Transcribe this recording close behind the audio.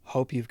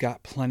Hope you've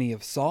got plenty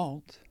of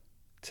salt.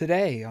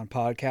 Today on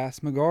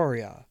Podcast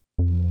Megoria.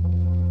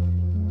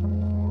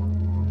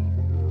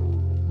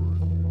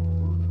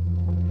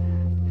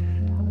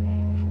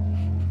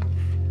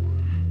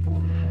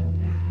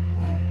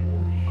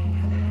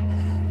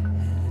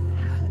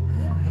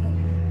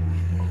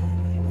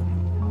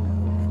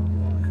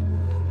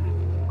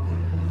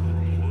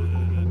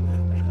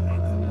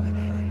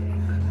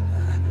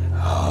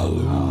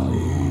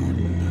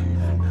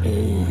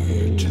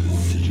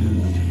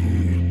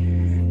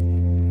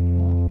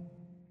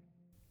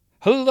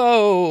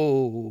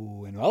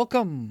 Hello, and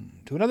welcome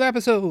to another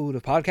episode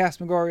of Podcast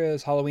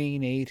Megoria's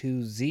Halloween A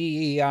to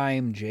Z.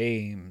 I'm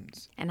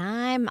James. And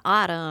I'm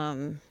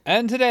Autumn.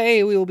 And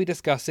today we will be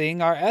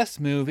discussing our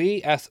S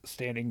movie, S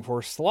standing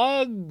for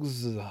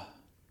Slugs.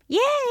 Yay!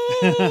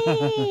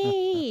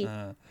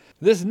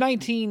 This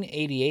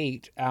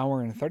 1988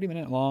 hour and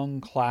 30-minute long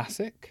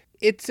classic.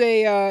 It's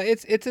a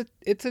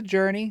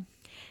journey.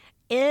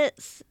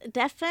 It's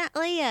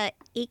definitely a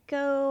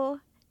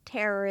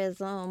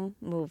eco-terrorism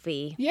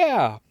movie.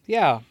 Yeah.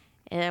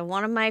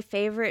 One of my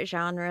favorite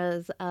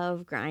genres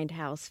of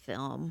grindhouse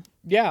film.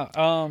 Yeah.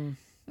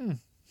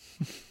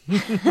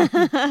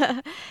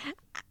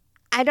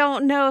 I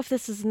don't know if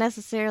this is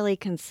necessarily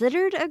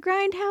considered a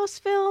grindhouse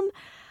film,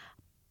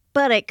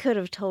 but it could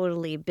have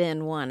totally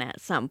been one at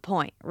some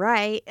point,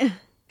 right?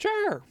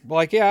 Sure.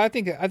 Like, yeah, I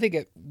think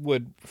it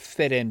would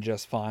fit in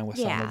just fine with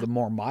some of the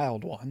more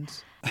mild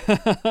ones.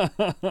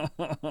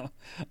 All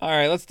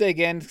right, let's dig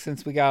in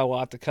since we got a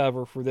lot to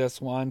cover for this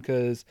one,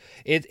 because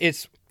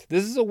this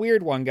is a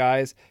weird one,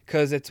 guys,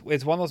 because it's one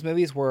of those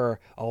movies where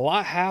a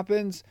lot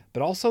happens,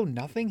 but also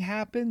nothing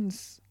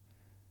happens.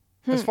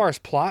 As far as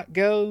plot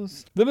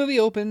goes, the movie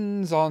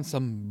opens on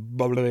some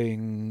bubbly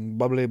in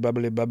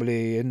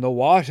the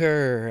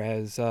water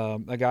as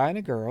a guy and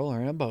a girl are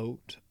in a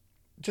boat,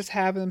 just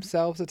having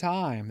themselves a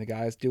time. The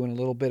guy's doing a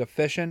little bit of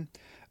fishing.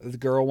 The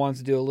girl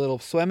wants to do a little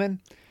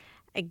swimming.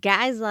 A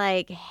guy's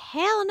like,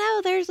 hell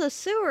no, there's a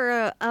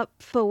sewer up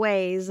a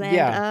ways, and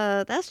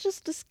that's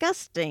just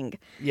disgusting.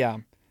 Yeah.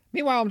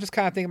 Meanwhile, I'm just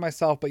kind of thinking to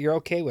myself, but you're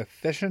okay with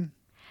fishing?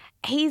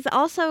 He's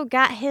also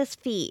got his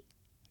feet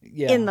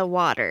in the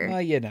water.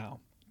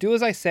 Do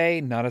as I say,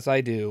 not as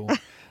I do.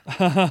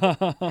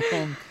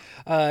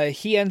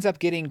 He ends up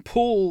getting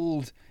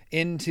pulled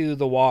into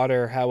the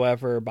water,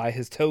 however, by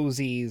his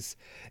toesies,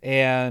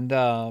 and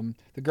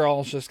the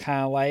girl's just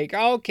kind of like,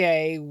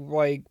 okay,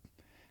 like,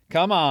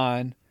 come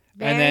on.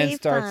 Very and then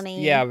starts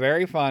funny.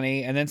 Very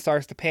funny, and then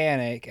starts to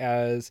panic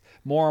as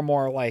more and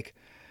more like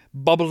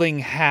bubbling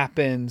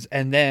happens,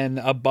 and then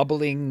a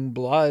bubbling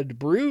blood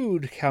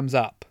brood comes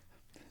up.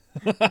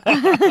 Say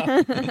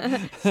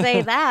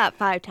that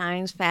 5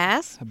 times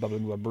fast.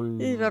 Bubbling blood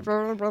brood.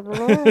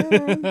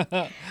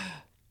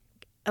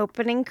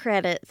 Opening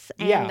credits,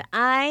 and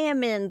I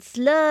am in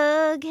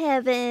slug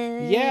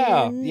heaven.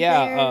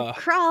 They're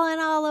crawling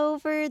all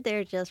over.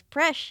 They're just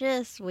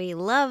precious. We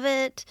love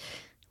it.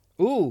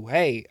 Ooh,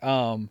 hey,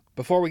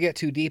 before we get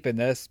too deep in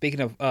this,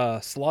 speaking of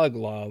slug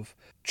love,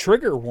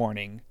 trigger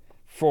warning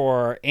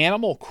for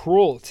animal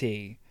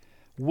cruelty.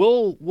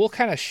 We'll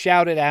kind of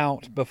shout it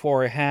out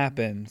before it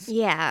happens.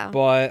 Yeah.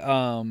 But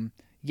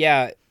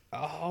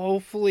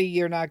hopefully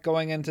you're not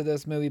going into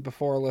this movie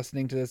before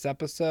listening to this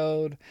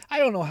episode. I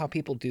don't know how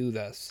people do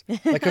this.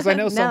 Because I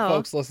know some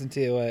folks listen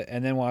to it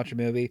and then watch a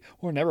movie,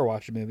 or never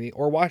watch a movie,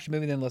 or watch a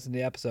movie and then listen to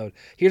the episode.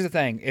 Here's the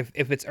thing.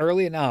 If it's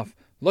early enough,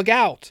 look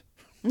out.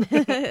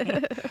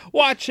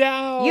 Watch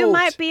out. You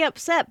might be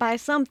upset by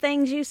some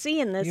things you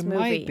see in this movie. You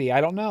might be. I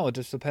don't know. It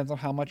just depends on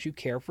how much you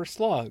care for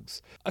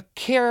slugs. A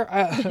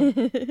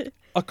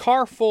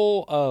car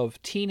full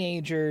of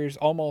teenagers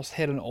almost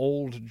hit an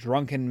old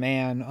drunken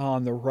man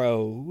on the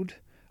road.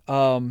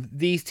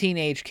 These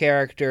teenage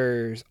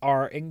characters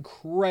are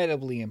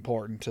incredibly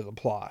important to the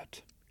plot.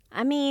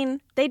 I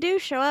mean, they do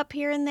show up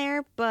here and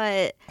there,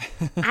 but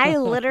I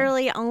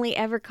literally only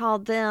ever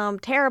called them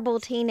terrible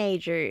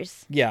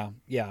teenagers. Yeah.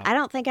 I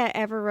don't think I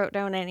ever wrote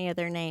down any of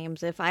their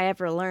names, if I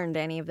ever learned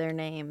any of their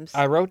names.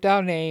 I wrote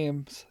down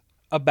names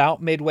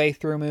about midway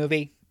through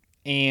movie,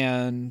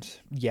 and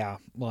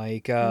we'll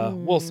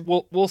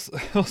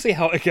see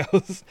how it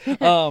goes.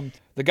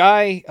 The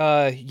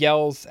guy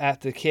yells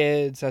at the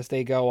kids as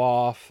they go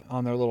off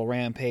on their little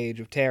rampage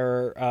of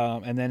terror,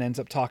 and then ends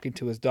up talking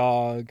to his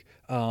dog,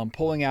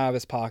 pulling out of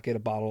his pocket a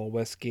bottle of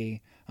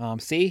whiskey.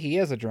 See, he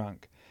is a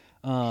drunk.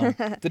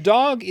 The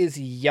dog is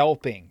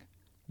yelping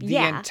the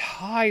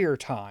entire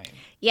time.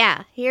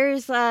 Yeah,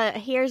 here's a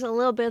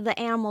little bit of the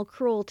animal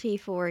cruelty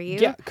for you.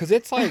 Yeah, because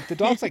it's like the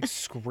dog's like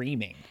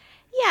screaming.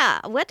 Yeah,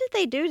 what did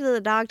they do to the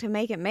dog to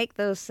make it make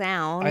those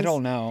sounds? I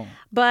don't know.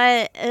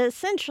 But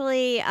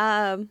essentially,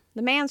 the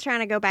man's trying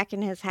to go back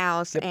in his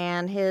house,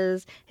 and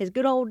his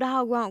good old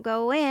dog won't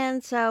go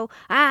in, so,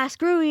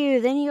 screw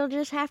you, then you'll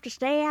just have to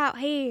stay out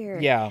here.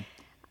 Yeah.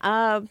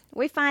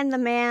 We find the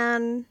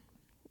man,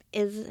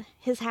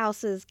 his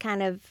house is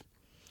kind of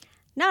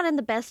not in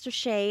the best of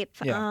shape.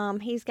 Yeah.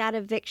 He's got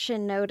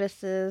eviction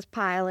notices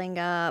piling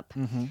up.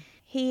 Mm-hmm.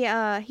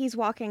 He's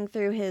walking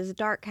through his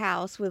dark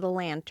house with a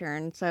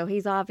lantern, so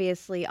he's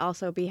obviously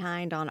also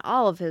behind on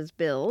all of his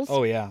bills.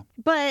 Oh, yeah.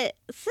 But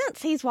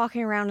since he's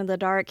walking around in the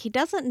dark, he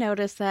doesn't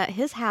notice that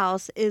his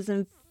house is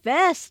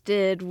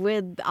infested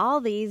with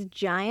all these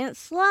giant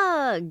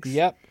slugs.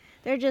 Yep.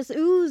 They're just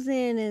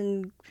oozing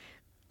and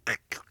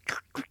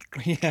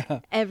Yeah.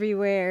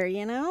 everywhere,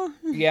 you know?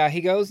 Yeah,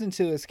 he goes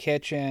into his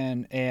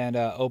kitchen and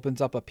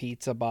opens up a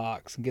pizza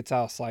box and gets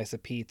out a slice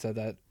of pizza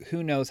that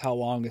who knows how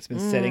long it's been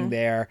sitting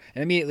there,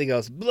 and immediately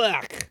goes,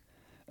 black.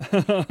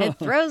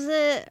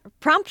 It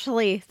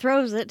promptly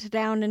throws it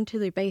down into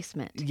the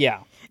basement.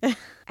 Yeah.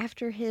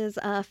 After his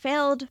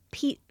failed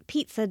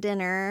pizza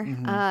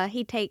dinner,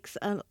 he takes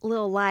a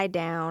little lie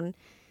down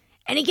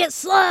and he gets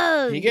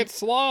slugged. He gets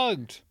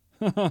slugged.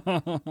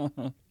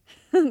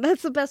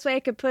 That's the best way I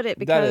could put it,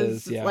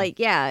 because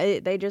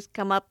they just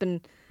come up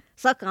and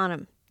suck on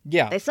him.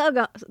 Yeah. They slug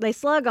on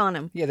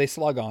him. Yeah, they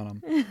slug on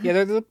him.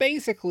 Yeah, they're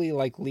basically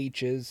like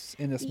leeches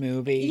in this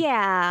movie.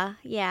 Yeah.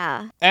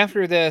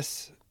 After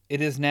this,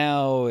 it is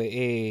now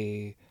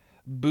a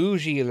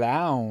bougie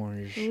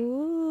lounge.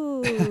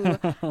 Ooh.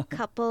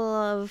 Couple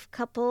of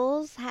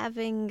couples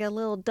having a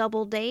little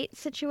double date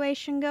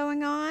situation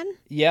going on.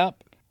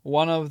 Yep.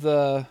 One of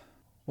the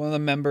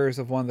members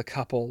of one of the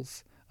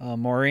couples,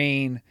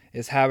 Maureen,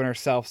 is having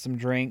herself some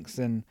drinks,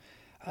 and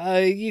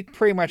you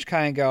pretty much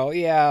kind of go,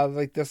 yeah,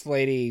 like this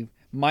lady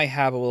might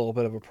have a little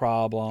bit of a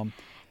problem.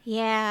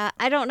 Yeah,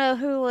 I don't know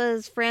who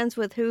was friends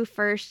with who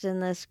first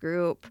in this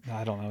group.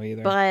 I don't know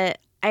either. But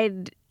I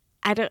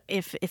don't.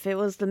 If it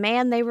was the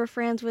man they were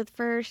friends with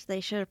first,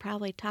 they should have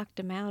probably talked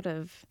him out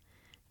of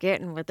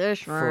getting with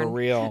this one. For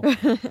real.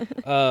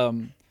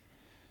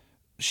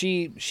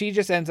 She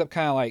just ends up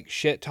kind of like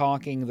shit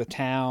talking the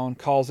town,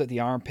 calls it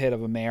the armpit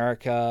of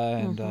America,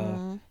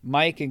 and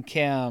Mike and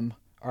Kim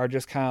are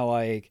just kind of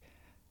like,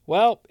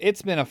 well,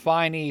 it's been a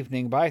fine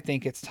evening, but I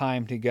think it's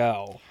time to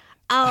go.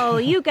 Oh,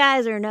 you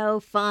guys are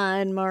no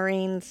fun,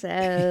 Maureen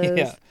says.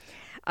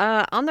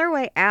 Yeah. On their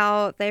way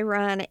out, they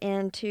run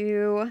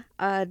into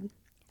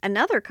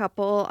another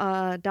couple,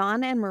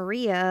 Don and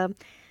Maria,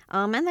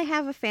 and they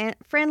have a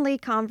friendly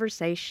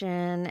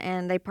conversation,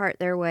 and they part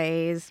their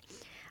ways.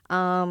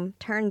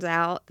 Turns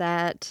out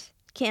that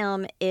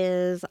Kim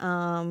is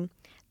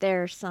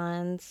their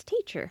son's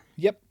teacher.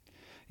 Yep.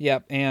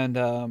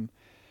 And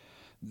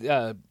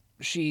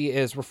she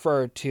is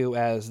referred to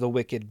as the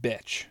wicked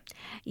bitch.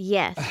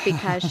 Yes,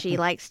 because she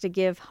likes to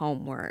give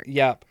homework.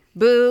 Yep.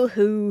 Boo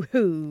hoo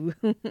hoo.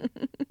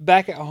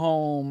 Back at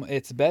home,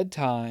 it's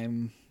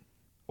bedtime,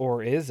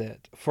 or is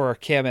it, for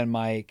Kim and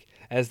Mike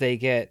as they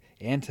get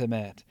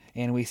intimate.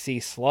 And we see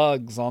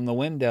slugs on the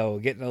window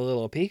getting a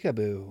little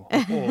peekaboo.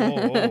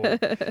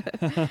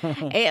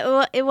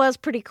 It was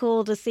pretty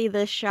cool to see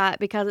this shot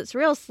because it's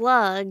real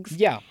slugs.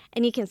 Yeah.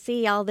 And you can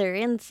see all their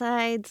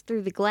insides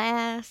through the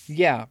glass.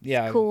 Yeah.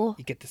 It's cool.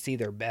 You get to see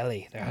their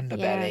belly, their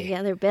underbelly.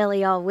 Yeah, their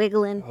belly all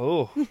wiggling.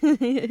 Oh.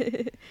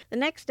 The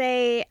next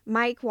day,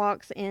 Mike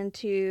walks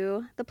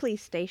into the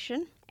police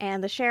station,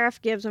 and the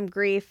sheriff gives him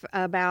grief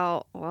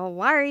about, well,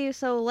 why are you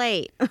so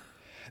late?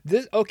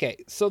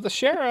 So the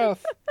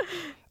sheriff...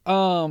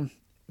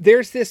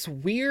 there's this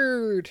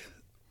weird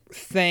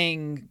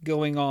thing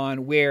going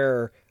on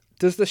where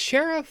does the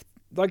sheriff,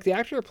 like the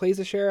actor who plays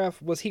the sheriff,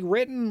 was he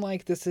written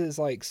like this is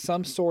like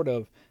some sort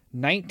of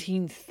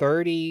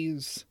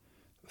 1930s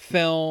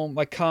film,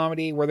 like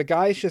comedy, where the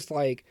guy's just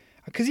like,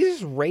 because he's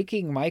just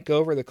raking Mike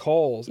over the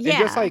coals and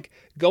just like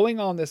going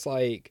on this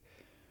like,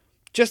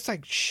 just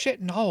like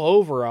shitting all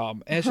over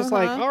him, and it's just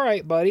like, all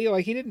right, buddy,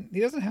 like he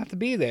doesn't have to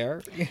be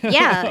there. You know?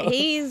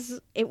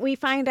 Yeah, we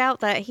find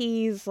out that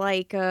he's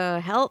like a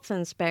health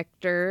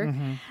inspector,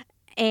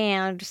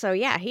 and so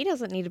he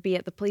doesn't need to be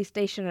at the police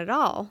station at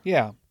all.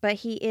 Yeah, but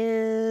he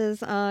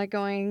is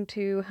going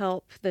to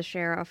help the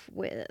sheriff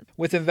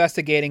with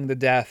investigating the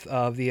death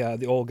of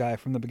the old guy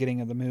from the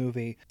beginning of the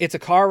movie. It's a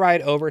car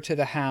ride over to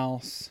the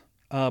house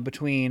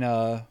between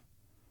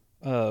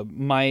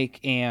Mike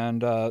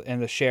and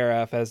the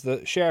sheriff, as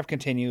the sheriff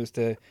continues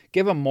to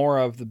give him more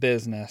of the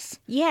business.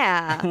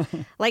 Yeah,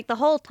 like the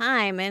whole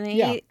time, and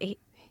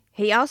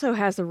he also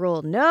has the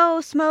rule: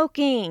 no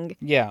smoking.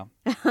 Yeah,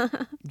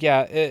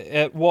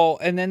 yeah. Well,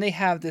 and then they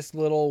have this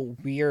little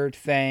weird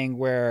thing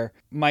where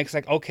Mike's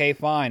like, "Okay,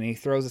 fine," and he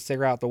throws a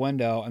cigarette out the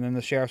window, and then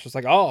the sheriff's just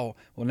like, "Oh,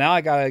 well, now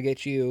I gotta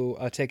get you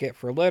a ticket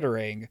for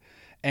littering,"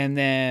 and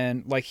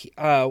then like,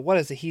 what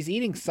is it? He's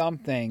eating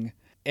something.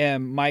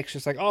 And Mike's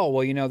just like, oh,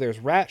 well, you know, there's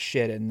rat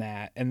shit in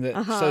that. And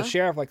so the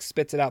sheriff like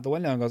spits it out the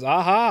window and goes,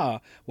 aha,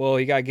 well,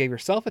 you got to give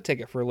yourself a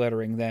ticket for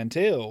littering then,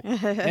 too.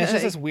 And it's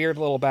just this weird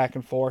little back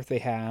and forth they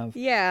have.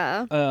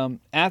 Yeah.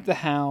 At the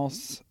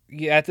house,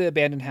 at the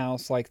abandoned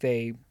house, like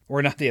they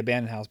or not the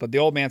abandoned house, but the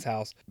old man's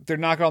house. They're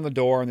knocking on the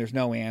door and there's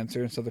no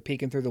answer. And so they're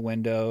peeking through the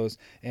windows.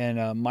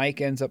 And Mike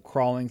ends up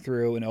crawling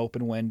through an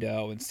open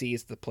window and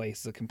sees the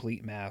place is a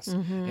complete mess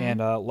and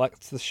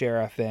lets the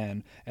sheriff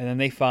in. And then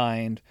they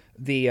find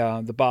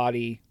the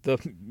body, the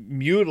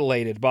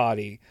mutilated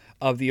body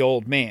of the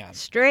old man.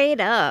 Straight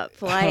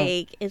up.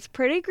 Like, it's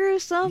pretty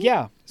gruesome.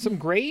 Yeah. Some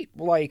great,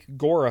 like,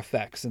 gore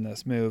effects in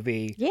this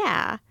movie.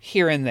 Yeah.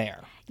 Here and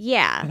there.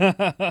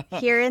 Yeah.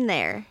 Here and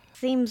there.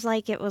 Seems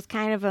like it was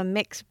kind of a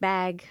mixed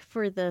bag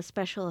for the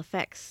special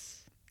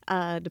effects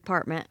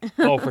department.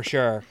 Oh, for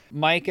sure.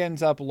 Mike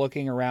ends up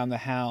looking around the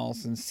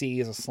house and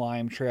sees a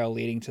slime trail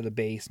leading to the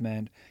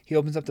basement. He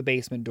opens up the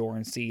basement door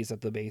and sees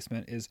that the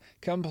basement is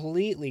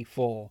completely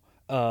full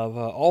of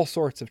all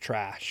sorts of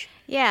trash.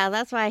 Yeah,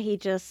 that's why he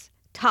just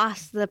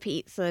tossed the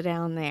pizza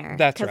down there.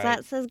 That's right. Because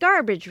that says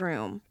garbage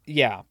room.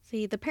 Yeah.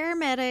 See, the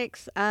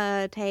paramedics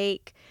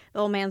take the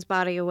old man's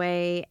body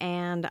away,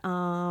 and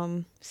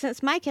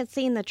since Mike had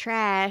seen the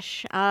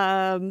trash,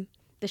 the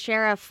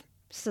sheriff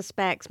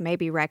suspects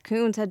maybe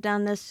raccoons had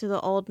done this to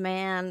the old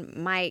man.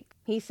 Mike,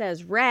 he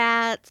says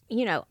rats.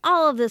 You know,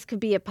 all of this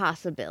could be a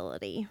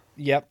possibility.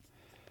 Yep.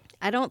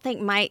 I don't think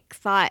Mike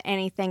thought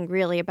anything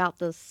really about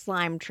the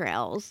slime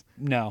trails.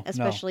 No.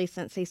 Especially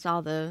since he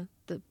saw the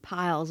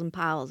piles and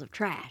piles of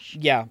trash.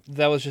 Yeah,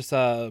 that was just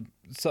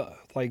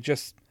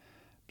just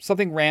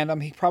something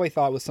random. He probably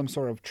thought it was some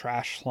sort of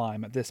trash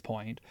slime at this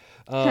point.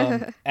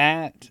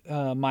 At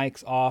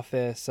Mike's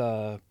office,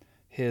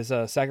 his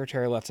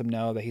secretary lets him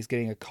know that he's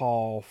getting a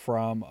call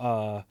from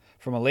a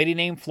lady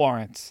named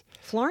Florence.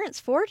 Florence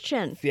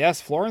Fortune.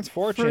 Yes, Florence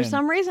Fortune. For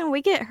some reason,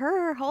 we get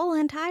her whole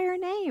entire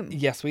name.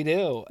 Yes, we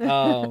do.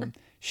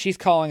 She's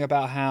calling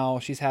about how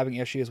she's having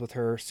issues with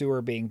her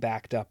sewer being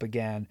backed up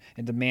again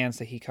and demands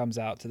that he comes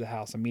out to the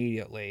house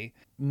immediately.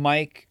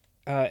 Mike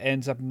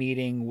ends up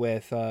meeting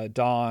with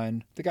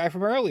Don, the guy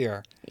from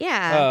earlier.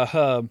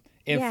 Yeah.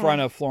 In front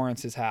of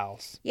Florence's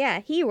house. Yeah,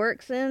 he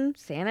works in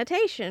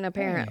sanitation,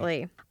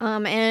 apparently.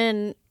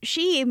 And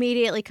she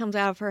immediately comes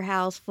out of her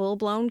house,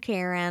 full-blown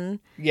Karen.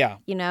 Yeah.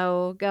 You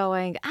know,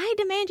 going, I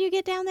demand you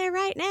get down there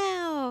right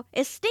now.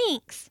 It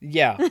stinks.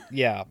 Yeah,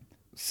 yeah.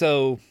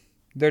 So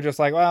they're just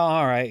like, well,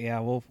 all right,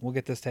 yeah, we'll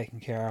get this taken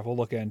care of. We'll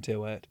look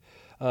into it.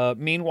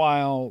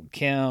 Meanwhile,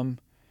 Kim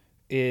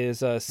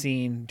is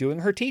seen doing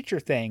her teacher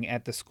thing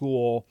at the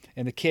school,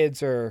 and the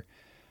kids are,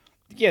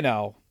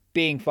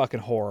 being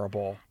fucking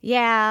horrible.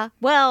 Yeah.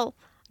 Well,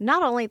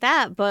 not only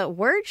that, but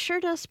word sure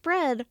does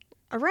spread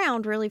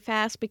around really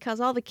fast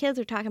because all the kids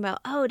are talking about,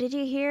 oh, did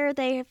you hear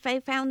they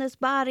found this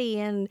body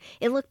and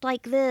it looked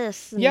like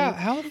this? And... Yeah,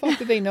 how the fuck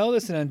did they know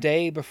this in a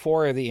day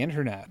before the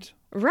internet?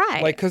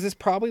 Right. Like, because this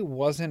probably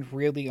wasn't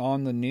really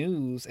on the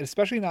news,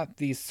 especially not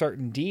these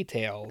certain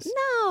details.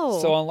 No.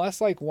 So unless,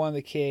 like, one of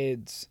the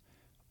kids,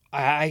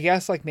 I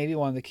guess, like, maybe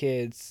one of the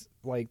kids,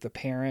 like, the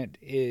parent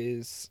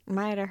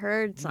might have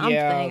heard something.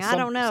 I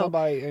don't know.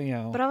 Somebody,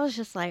 But I was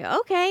just like,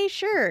 okay,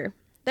 sure.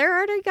 They're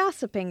already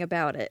gossiping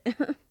about it.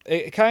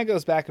 It kind of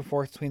goes back and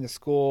forth between the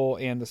school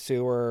and the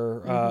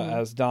sewer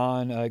as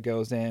Don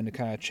goes in to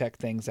kind of check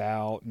things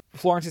out.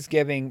 Florence is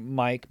giving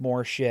Mike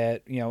more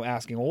shit,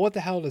 asking, well, what the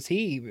hell does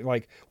he,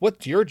 like,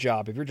 what's your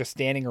job if you're just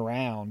standing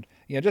around?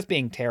 Just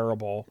being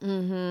terrible.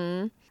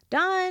 Mm-hmm.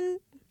 Don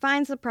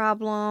finds the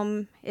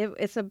problem.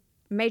 It's a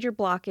major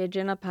blockage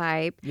in a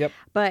pipe. Yep.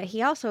 But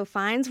he also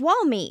finds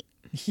wall meat.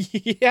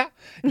 Yeah.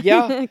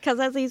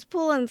 Because as he's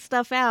pulling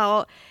stuff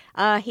out,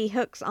 he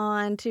hooks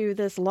on to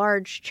this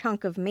large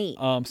chunk of meat.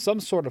 Some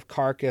sort of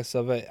carcass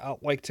of it.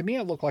 Like, to me,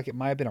 it looked like it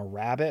might have been a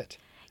rabbit.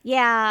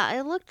 Yeah,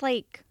 it looked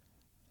like,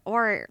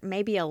 or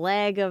maybe a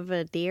leg of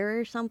a deer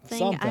or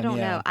something. I don't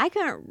know. I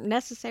couldn't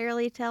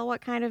necessarily tell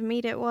what kind of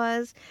meat it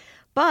was.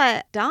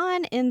 But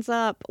Don ends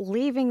up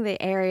leaving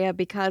the area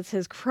because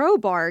his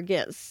crowbar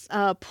gets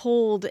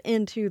pulled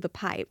into the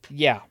pipe.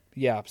 Yeah.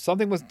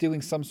 Something was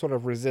doing some sort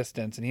of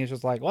resistance, and he was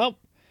just like, well,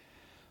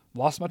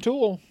 lost my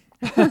tool.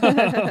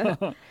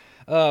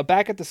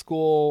 Back at the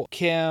school,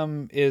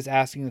 Kim is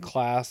asking the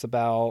class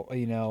about,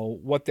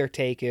 what their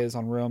take is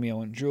on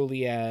Romeo and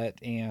Juliet,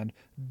 and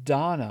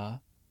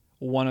Donna,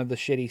 one of the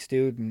shitty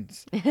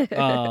students,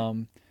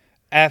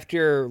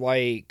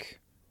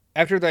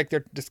 after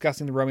they're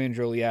discussing the Romeo and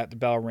Juliet, the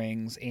bell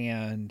rings,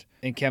 and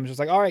Kim's just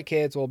like, all right,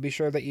 kids, well, be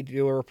sure that you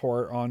do a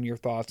report on your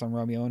thoughts on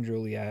Romeo and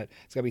Juliet.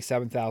 It's going to be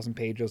 7,000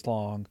 pages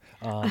long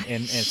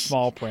in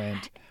small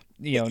print.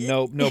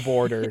 No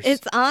borders.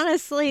 It's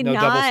honestly no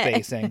not. double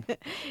spacing.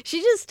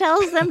 She just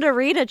tells them to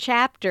read a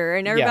chapter,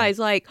 and everybody's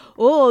like,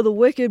 oh, the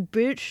wicked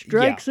bitch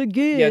strikes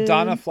again. Yeah,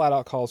 Donna flat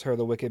out calls her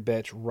the wicked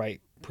bitch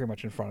right pretty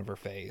much in front of her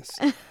face.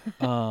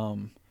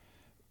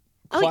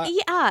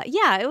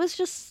 Yeah, it was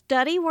just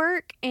study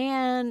work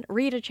and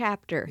read a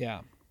chapter.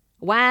 Yeah.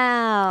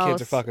 Wow.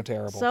 Kids are fucking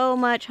terrible. So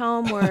much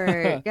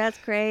homework. That's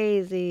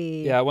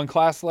crazy. Yeah, when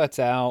class lets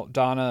out,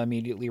 Donna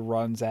immediately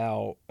runs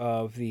out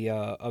of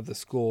the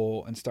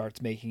school and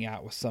starts making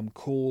out with some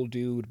cool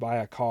dude by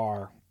a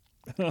car.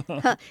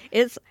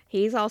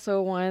 He's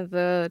also one of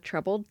the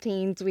troubled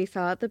teens we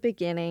saw at the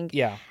beginning.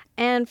 Yeah.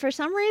 And for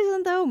some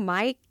reason, though,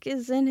 Mike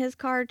is in his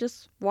car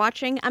just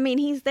watching. I mean,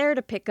 he's there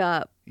to pick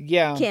up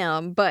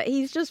Kim, but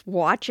he's just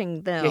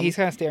watching them. Yeah, he's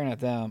kind of staring at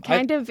them.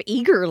 Kind of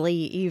eagerly,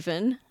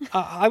 even.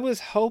 I was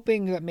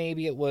hoping that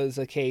maybe it was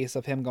a case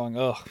of him going,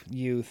 ugh,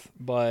 youth.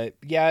 But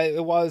yeah,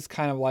 it was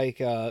kind of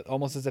like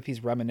almost as if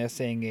he's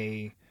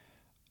reminiscing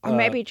or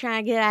maybe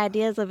trying to get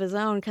ideas of his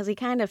own, because he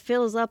kind of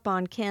fills up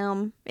on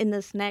Kim in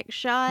this next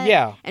shot.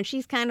 Yeah. And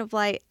she's kind of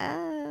like,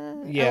 a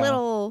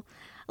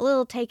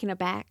little taken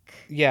aback.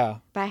 Yeah.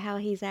 By how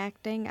he's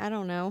acting. I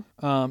don't know.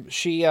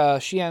 She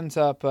ends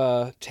up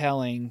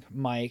telling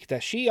Mike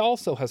that she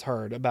also has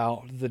heard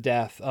about the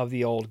death of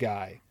the old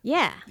guy.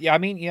 Yeah. Yeah, I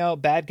mean,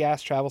 bad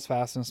gas travels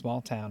fast in a small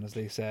town, as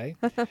they say.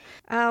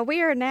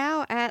 We are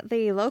now at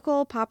the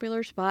local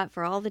popular spot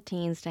for all the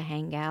teens to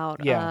hang out.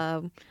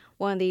 Yeah.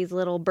 One of these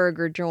little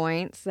burger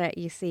joints that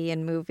you see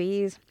in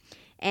movies.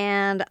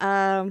 And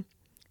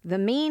the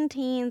mean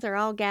teens are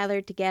all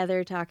gathered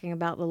together talking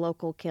about the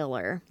local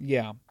killer.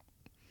 Yeah.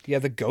 Yeah,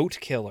 the goat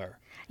killer.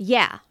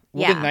 Yeah.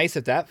 Would have been nice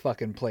if that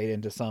fucking played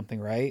into something,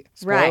 right?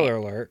 Spoiler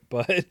alert,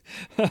 but...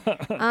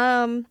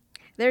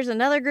 There's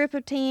another group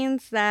of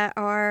teens that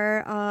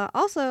are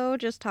also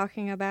just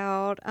talking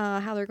about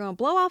how they're going to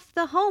blow off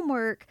the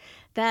homework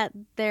that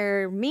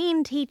their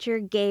mean teacher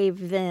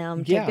gave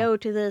them to go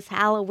to this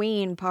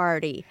Halloween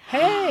party.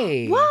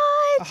 Hey! What?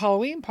 A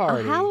Halloween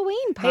party. A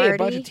Halloween party? Hey, a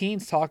bunch of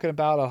teens talking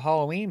about a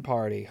Halloween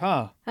party,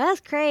 huh?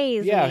 That's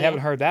crazy. Yeah, I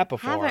haven't heard that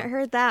before. Haven't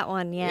heard that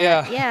one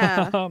yet.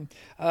 Yeah.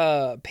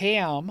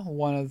 Pam,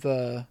 one of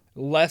the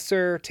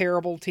lesser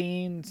terrible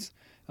teens,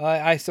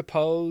 I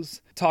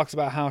suppose, talks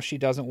about how she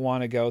doesn't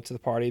want to go to the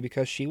party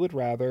because she would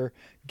rather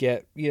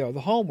get, the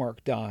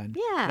homework done.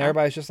 Yeah. And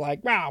everybody's just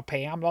like, wow,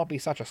 Pam, don't be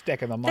such a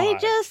stick in the mud. They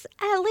just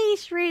at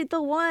least read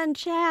the one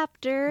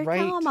chapter. Right.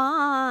 Come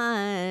on.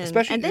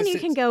 Especially, and then you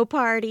can go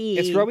party.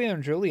 It's Romeo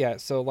and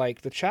Juliet, so,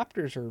 the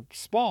chapters are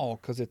small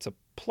because it's a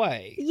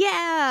play.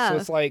 Yeah.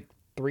 So it's,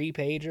 3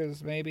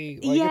 pages, maybe.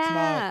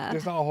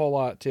 There's not a whole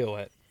lot to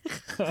it.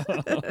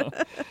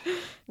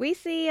 We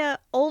see an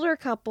older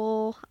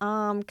couple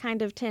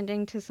kind of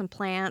tending to some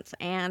plants,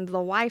 and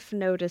the wife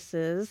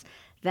notices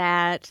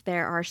that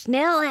there are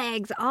snail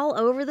eggs all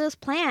over this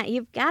plant.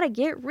 You've got to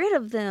get rid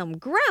of them.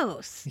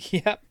 Gross.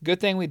 Yep.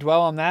 Good thing we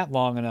dwell on that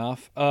long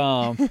enough.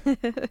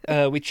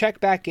 We check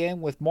back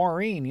in with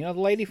Maureen,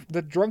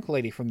 the drunk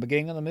lady from the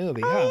beginning of the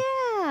movie. Oh,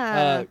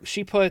 yeah.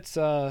 She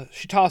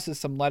tosses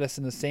some lettuce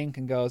in the sink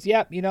and goes,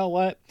 yep, you know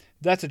what?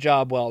 That's a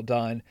job well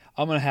done.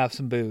 I'm going to have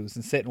some booze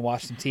and sit and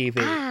watch some TV.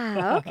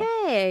 Ah,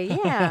 okay,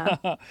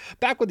 yeah.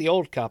 Back with the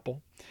old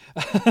couple.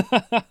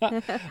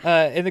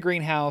 In the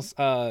greenhouse,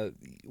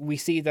 we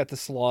see that the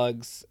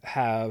slugs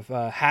have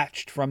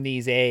hatched from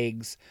these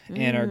eggs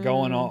and are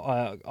going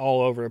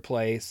all over the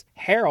place.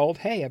 Harold,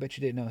 hey, I bet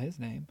you didn't know his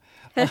name.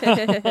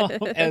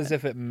 As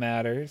if it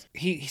matters.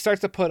 He starts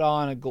to put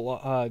on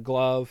a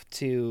glove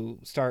to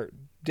start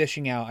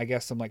dishing out, I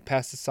guess, some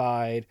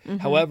pesticide. Mm-hmm.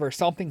 However,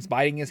 something's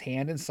biting his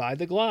hand inside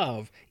the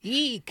glove.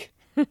 Eek!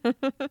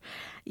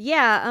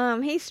 Yeah,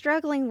 he's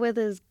struggling with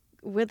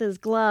his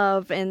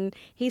glove, and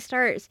he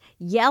starts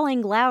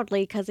yelling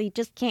loudly because he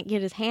just can't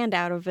get his hand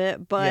out of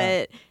it,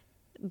 but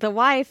the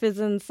wife is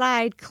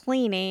inside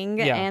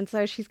cleaning, and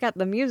so she's got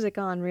the music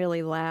on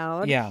really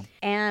loud. Yeah.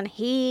 And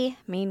he,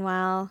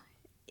 meanwhile,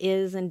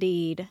 is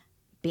indeed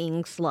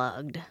being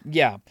slugged.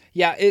 Yeah.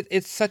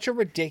 It's such a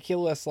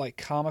ridiculous,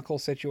 comical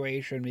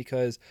situation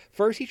because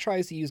first he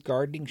tries to use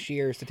gardening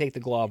shears to take the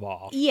glove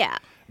off. Yeah.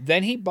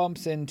 Then he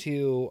bumps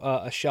into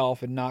a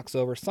shelf and knocks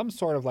over some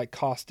sort of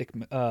caustic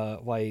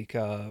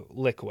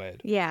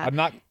liquid. Yeah. I'm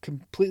not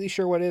completely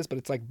sure what it is, but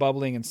it's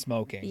bubbling and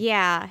smoking.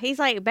 Yeah. He's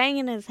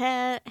banging his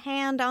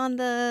hand on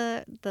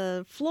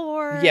the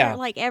floor. Yeah.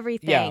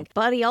 Everything. Yeah.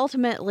 But he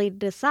ultimately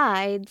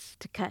decides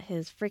to cut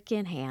his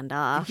freaking hand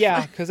off.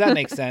 Yeah, because that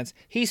makes sense.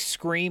 He's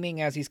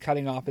screaming as he's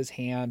cutting off his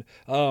hand.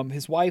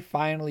 His wife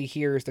finally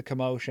hears the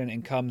commotion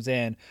and comes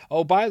in.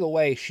 Oh, by the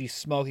way, she's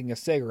smoking a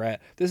cigarette.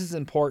 This is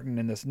important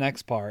in this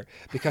next part.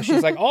 Because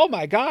she's like, oh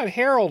my God,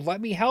 Harold,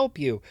 let me help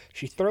you.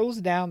 She throws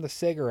down the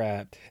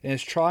cigarette and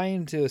is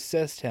trying to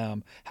assist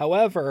him.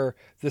 However,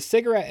 the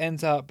cigarette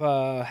ends up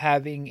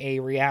having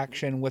a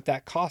reaction with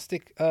that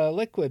caustic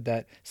liquid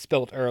that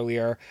spilt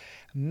earlier.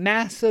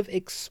 Massive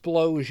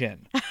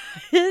explosion.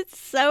 It's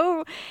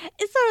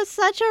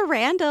such a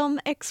random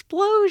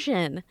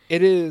explosion.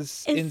 It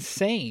is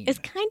insane. It's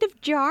kind of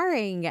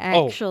jarring,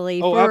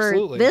 actually, for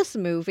absolutely. This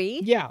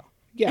movie. Yeah.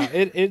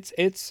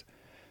 It's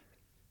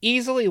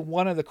easily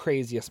one of the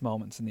craziest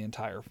moments in the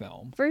entire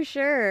film. For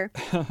sure.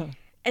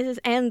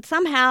 And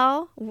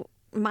somehow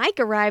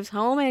Mike arrives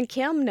home and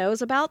Kim knows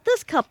about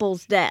this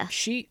couple's death.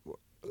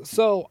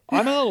 So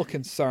I'm a little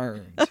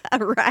concerned.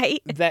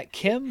 Right? That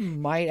Kim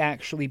might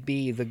actually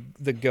be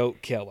the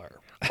goat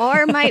killer.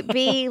 Or might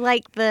be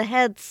like the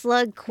head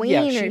slug queen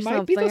Yeah, she or might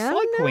something. be the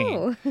slug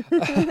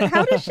queen.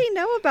 How does she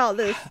know about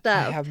this I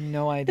stuff? have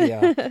no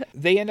idea.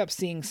 They end up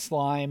seeing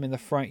slime in the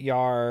front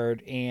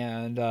yard,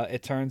 and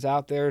it turns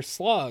out they're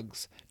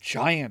slugs.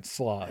 Giant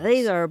slugs.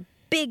 These are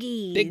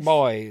biggies. Big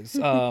boys.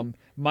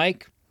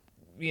 Mike,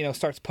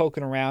 starts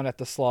poking around at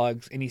the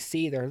slugs, and you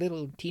see their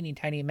little teeny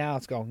tiny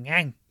mouths go,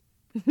 ngang,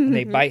 and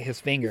they bite his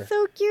finger.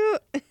 So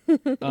cute.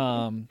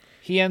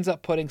 He ends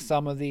up putting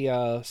some of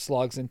the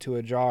slugs into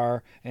a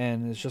jar,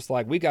 and it's just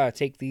like, we got to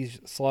take these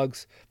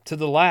slugs to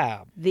the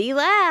lab. The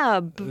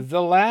lab.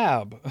 The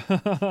lab.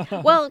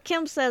 Well,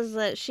 Kim says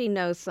that she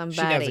knows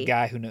somebody. She knows a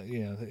guy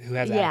who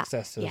has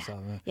access to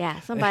something. Yeah,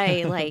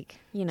 somebody like,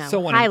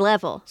 Someone high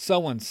level.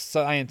 Someone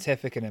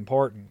scientific and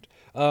important.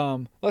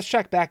 Let's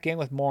check back in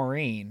with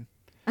Maureen.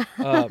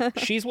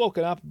 She's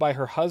woken up by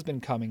her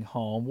husband coming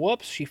home.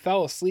 Whoops, she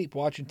fell asleep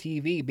watching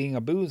TV, being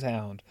a booze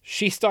hound.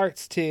 She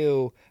starts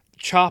to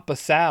chop a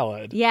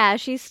salad. Yeah,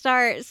 she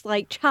starts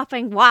like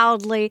chopping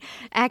wildly,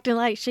 acting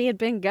like she had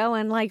been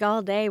going like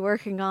all day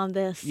working on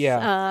this.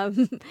 Yeah.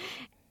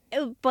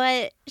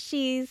 But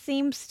she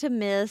seems to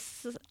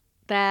miss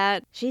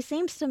that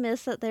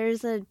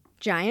there's a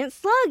giant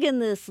slug in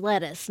this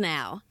lettuce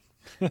now.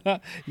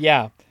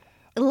 Yeah.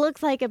 It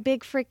looks like a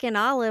big freaking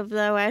olive,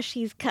 though, as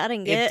she's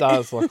cutting it. It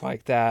does look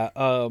like that.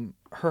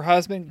 Her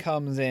husband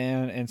comes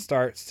in and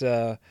starts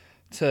to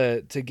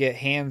get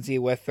handsy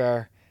with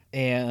her.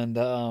 And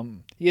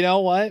you know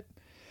what?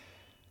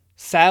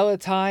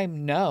 Salad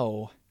time,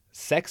 no.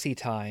 Sexy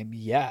time,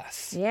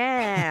 yes.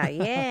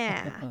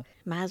 Yeah.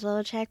 Might as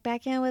well check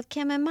back in with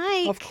Kim and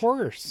Mike. Of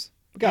course.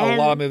 We got a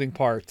lot of moving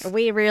parts.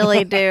 We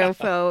really do,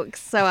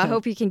 folks. So I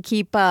hope you can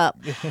keep up.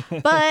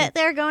 But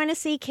they're going to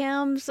see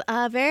Kim's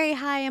very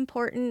high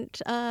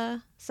important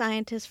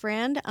scientist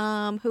friend,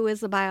 who is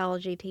the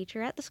biology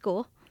teacher at the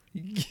school.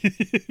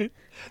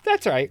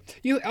 That's right.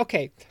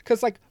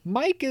 Because like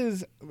Mike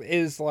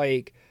is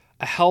like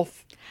a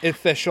health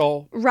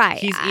official. Right.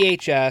 He's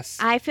EHS.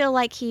 I feel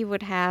like he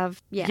would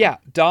have, Yeah.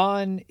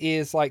 Don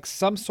is like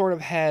some sort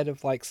of head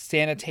of like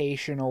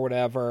sanitation or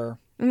whatever.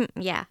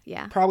 Yeah.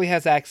 Probably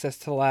has access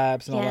to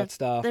labs and all that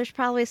stuff. There's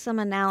probably some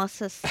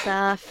analysis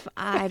stuff.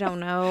 I don't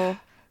know.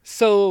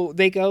 So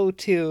they go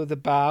to the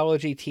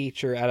biology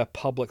teacher at a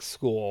public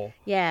school.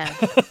 Yeah.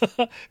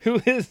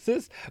 Who is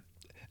this?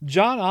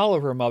 John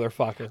Oliver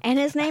motherfucker. And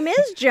his name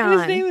is John.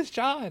 His name is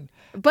John.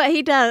 But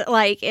he does,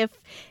 like, if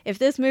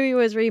this movie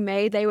was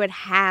remade, they would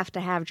have to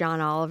have John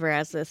Oliver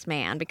as this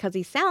man because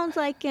he sounds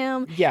like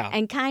him. Yeah.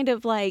 And kind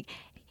of like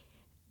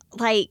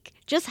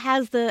just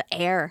has the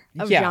air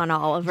of John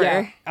Oliver.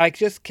 Yeah. I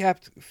just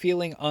kept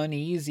feeling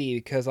uneasy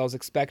because I was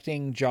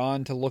expecting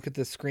John to look at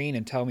the screen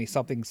and tell me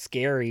something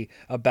scary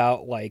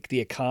about like the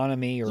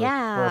economy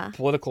or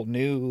political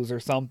news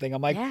or something.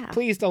 I'm like,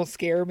 please don't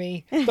scare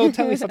me. Don't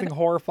tell me something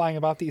horrifying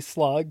about these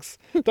slugs.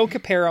 Don't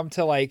compare them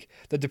to like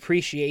the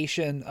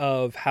depreciation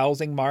of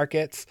housing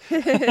markets.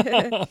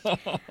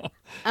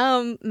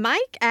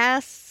 Mike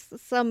asks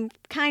some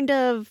kind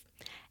of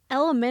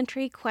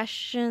elementary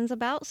questions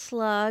about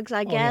slugs,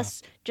 I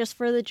guess, just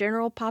for the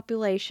general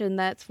population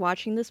that's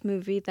watching this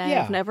movie that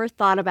have never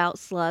thought about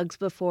slugs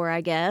before,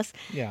 I guess.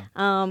 Yeah.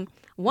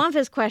 One of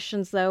his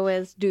questions, though,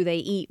 is, do they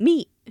eat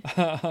meat?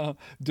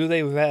 Do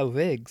they wear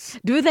wigs?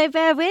 Do they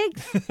wear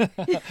wigs?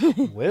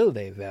 Will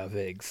they wear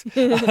wigs?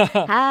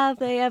 Have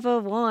they ever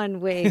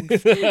worn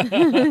wigs?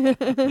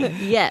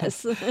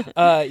 Yes.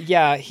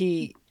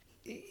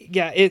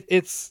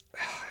 It's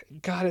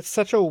God, it's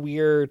such a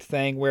weird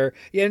thing where,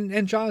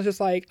 and John's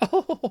just like,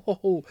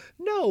 oh,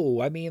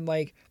 no. I mean,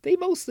 like, they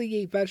mostly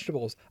eat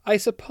vegetables. I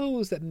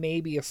suppose that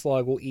maybe a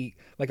slug will eat,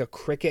 like, a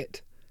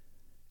cricket.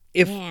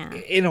 If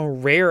in a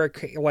rare,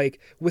 like,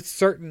 with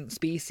certain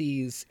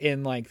species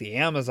in, like, the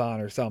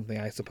Amazon or something,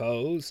 I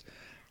suppose.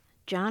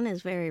 John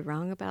is very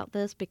wrong about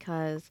this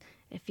because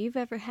if you've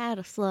ever had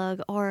a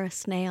slug or a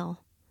snail,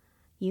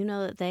 you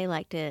know that they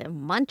like to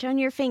munch on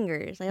your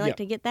fingers. They like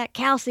to get that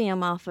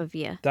calcium off of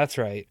you. That's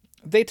right.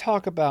 They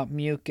talk about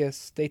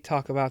mucus. They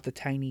talk about the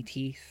tiny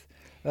teeth.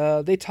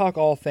 They talk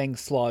all things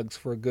slugs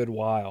for a good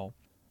while.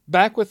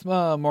 Back with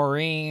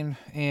Maureen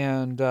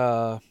and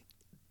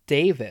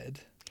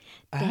David.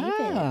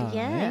 Yes.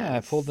 Yeah,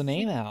 I pulled the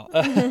name out.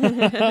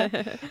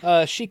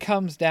 She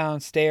comes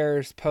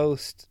downstairs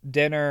post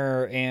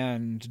dinner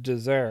and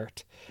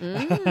dessert.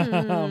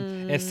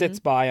 And sits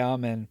by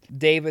him, and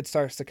David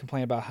starts to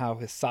complain about how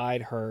his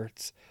side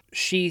hurts.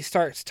 She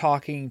starts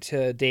talking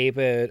to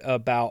David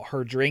about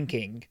her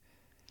drinking.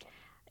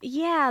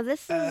 Yeah,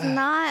 this is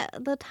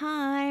not the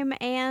time,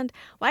 and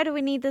why do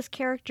we need this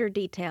character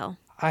detail?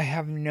 I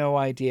have no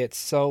idea. It's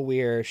so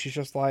weird. She's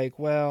just like,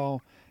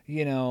 well,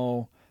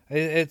 I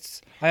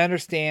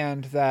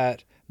understand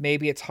that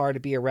maybe it's hard to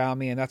be around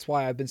me, and that's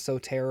why I've been so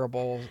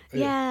terrible.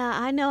 Yeah,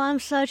 I know I'm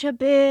such a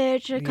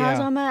bitch because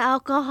I'm an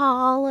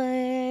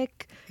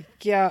alcoholic.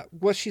 Yeah,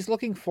 what she's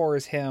looking for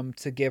is him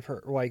to give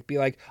her, like, be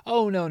like,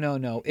 oh,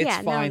 no, it's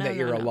fine that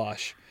you're a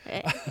lush.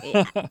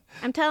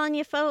 I'm telling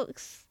you,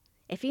 folks,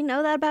 if you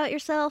know that about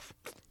yourself,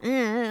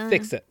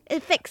 fix it.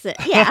 Fix it,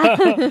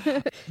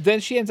 yeah. Then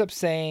she ends up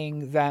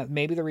saying that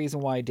maybe the reason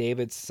why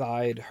David's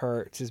side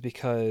hurts is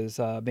because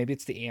maybe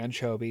it's the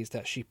anchovies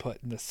that she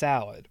put in the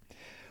salad.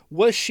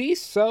 Was she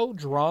so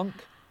drunk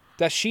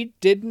that she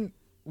didn't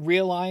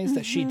realize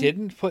that she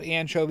didn't put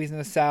anchovies in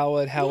the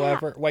salad?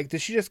 However, like,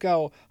 did she just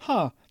go,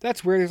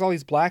 that's weird, there's all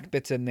these black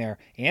bits in there,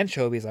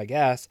 anchovies, I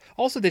guess.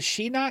 Also, did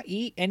she not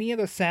eat any of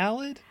the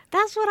salad?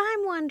 That's what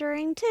I'm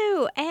wondering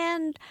too,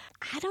 and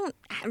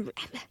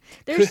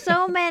there's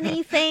so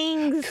many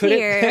things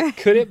here.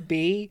 Could it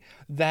be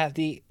that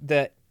the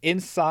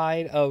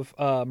inside of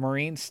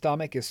Marine's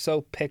stomach is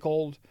so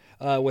pickled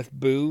with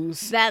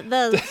booze that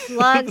the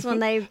slugs, when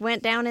they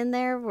went down in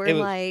there, were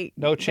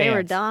no chance. They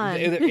were done.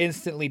 They were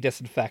instantly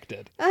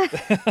disinfected.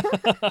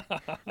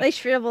 They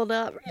shriveled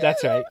up.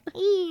 That's right.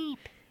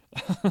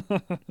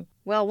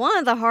 Well, one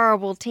of the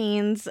horrible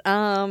teens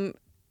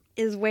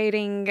is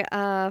waiting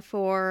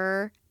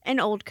for an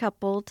old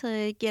couple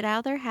to get out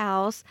of their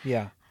house.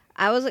 Yeah.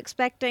 I was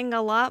expecting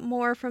a lot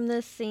more from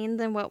this scene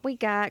than what we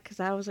got,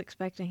 because I was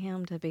expecting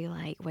him to be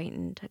like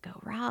waiting to go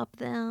rob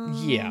them.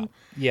 Yeah.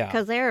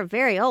 Because they're a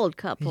very old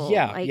couple.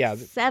 Yeah. Like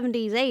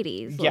 70s,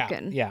 80s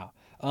looking. Yeah.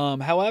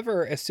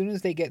 However, as soon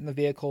as they get in the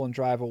vehicle and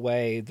drive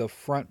away, the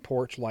front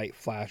porch light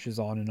flashes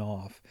on and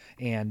off.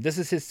 And this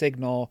is his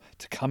signal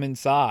to come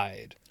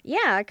inside.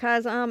 Yeah,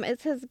 because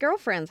it's his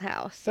girlfriend's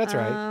house. That's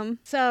right.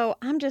 So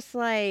I'm just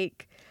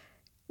like,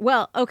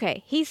 well,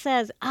 okay. He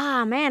says,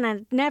 man,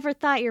 I never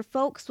thought your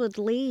folks would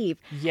leave.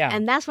 Yeah.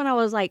 And that's when I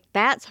was like,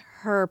 that's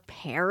her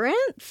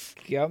parents?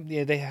 Yeah,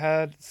 they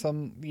had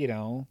some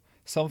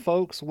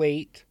folks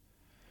wait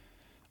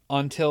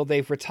until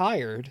they've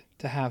retired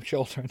to have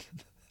children.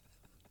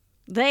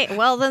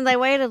 Then they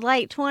waited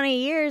like 20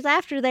 years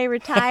after they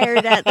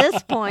retired at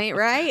this point,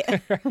 right?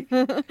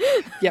 Right.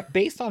 Yeah,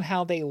 based on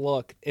how they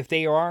look, if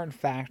they are in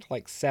fact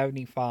like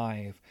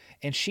 75,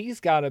 and she's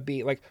got to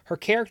be like, her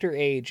character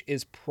age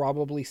is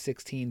probably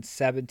 16,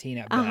 17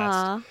 at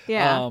best.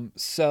 Yeah.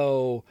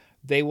 So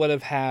they would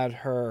have had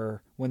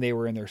her when they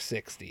were in their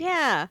 60s.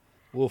 Yeah.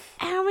 Oof.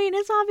 I mean,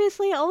 it's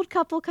obviously an old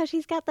couple because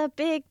she's got the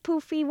big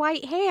poofy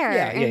white hair.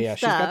 Yeah.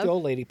 She's got the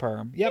old lady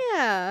perm. Yep.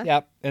 Yeah.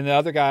 Yep. And the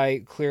other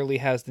guy clearly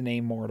has the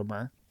name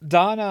Mortimer.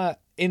 Donna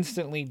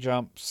instantly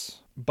jumps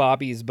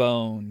Bobby's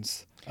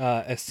bones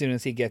as soon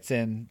as he gets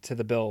into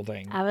the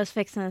building. I was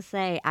fixing to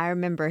say, I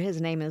remember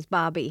his name is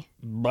Bobby.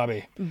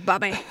 Bobby.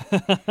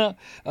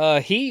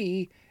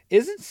 He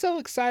isn't so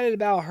excited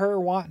about her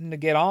wanting to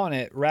get on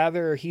it.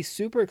 Rather, he's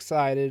super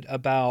excited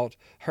about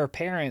her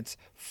parents'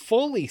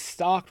 fully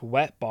stocked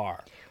wet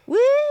bar. Woo!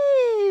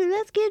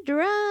 Let's get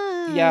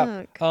drunk.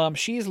 Yeah.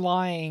 She's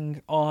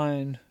lying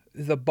on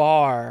the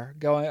bar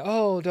going,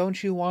 oh,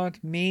 don't you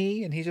want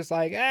me? And he's just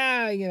like,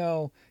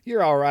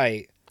 you're all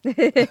right.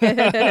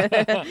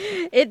 Her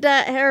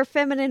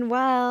feminine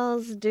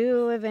wiles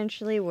do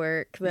eventually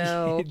work,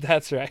 though.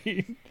 That's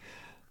right.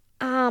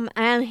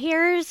 And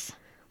here's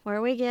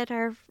where we get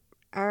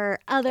our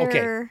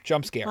other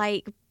jump scare,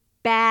 like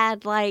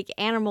bad, like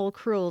animal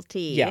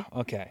cruelty. Yeah.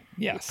 Okay.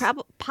 Yes.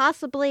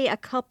 Possibly a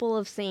couple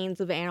of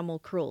scenes of animal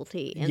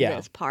cruelty in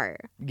this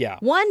part. Yeah.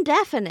 One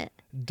definite.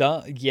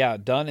 Done. Yeah.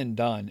 Done and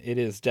done. It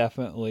is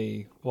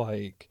definitely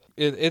like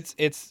it's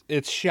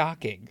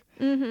shocking.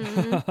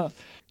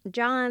 Mm-hmm.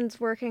 John's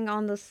working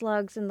on the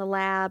slugs in the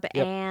lab,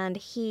 and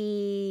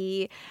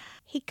he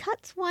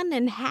cuts one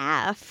in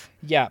half.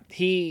 Yeah.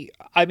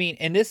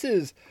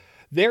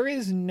 There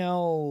is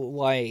no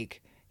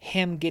like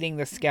him getting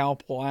the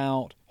scalpel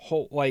out,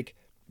 like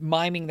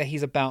miming that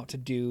he's about to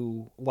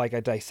do like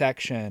a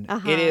dissection.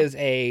 It is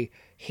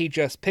he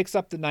just picks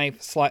up the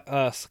knife,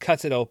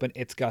 cuts it open,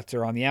 its guts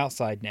are on the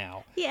outside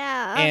now.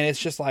 Yeah. And it's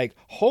just like,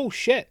 oh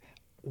shit,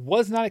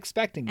 was not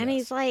expecting this. And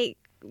he's like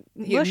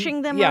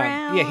mushing them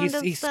around. Yeah,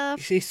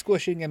 he's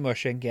squishing and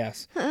mushing,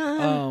 yes.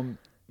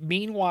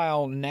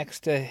 Meanwhile, next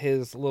to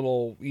his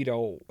little,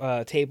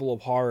 table of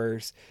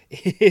horrors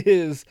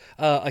is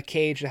a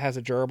cage that has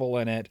a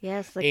gerbil in it.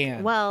 Yes,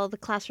 the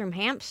classroom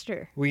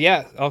hamster. Well,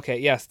 yeah, okay,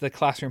 yes, the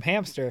classroom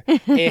hamster.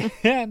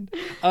 And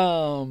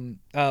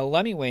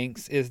Lemmy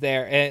Winks is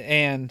there,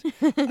 and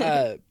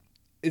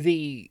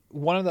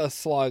one of the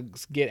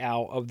slugs get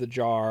out of the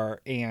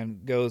jar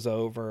and goes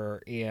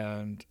over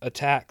and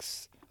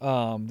attacks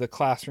the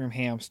classroom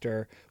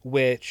hamster,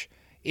 which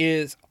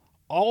is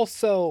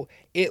also,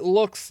 it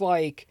looks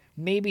like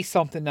maybe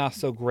something not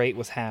so great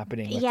was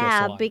happening with this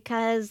one.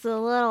 Because the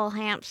little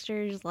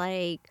hamster's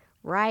like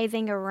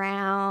writhing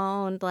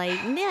around. Like,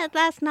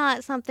 that's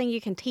not something you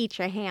can teach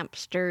a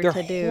hamster to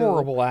do. They're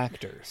horrible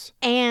actors.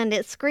 And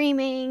it's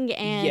screaming,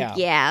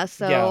 and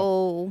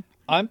so...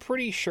 I'm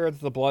pretty sure that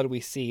the blood we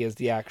see is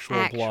the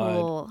actual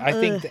blood. I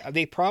think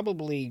they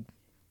probably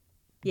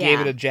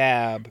gave it a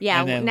jab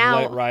and then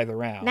let it writhe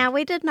around. Now,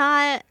 we did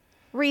not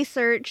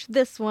research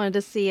this one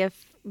to see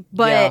if...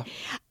 But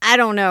I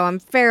don't know. I'm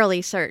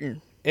fairly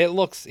certain. It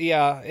looks,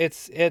 yeah,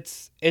 it's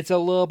a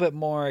little bit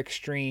more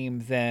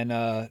extreme than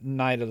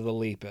Night of the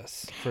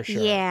Lepus, for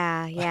sure.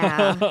 Yeah,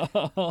 yeah.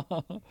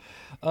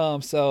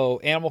 So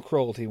animal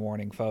cruelty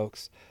warning,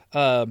 folks.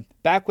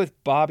 Back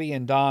with Bobby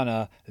and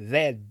Donna,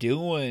 they're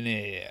doing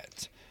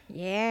it.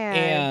 Yeah.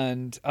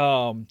 And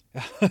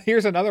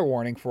here's another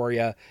warning for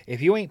you.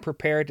 If you ain't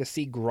prepared to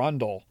see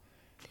Grundle,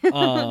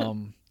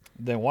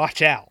 then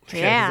watch out.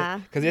 Yeah.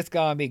 Because it's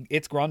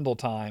Grundle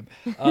time.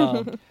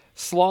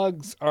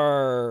 Slugs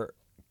are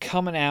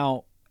coming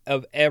out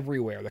of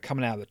everywhere. They're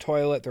coming out of the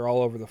toilet. They're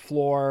all over the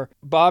floor.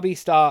 Bobby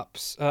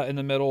stops in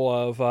the middle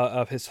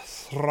of his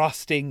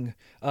thrusting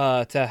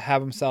to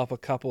have himself a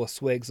couple of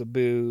swigs of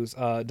booze.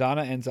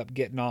 Donna ends up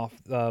getting off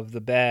of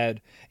the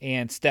bed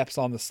and steps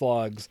on the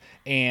slugs,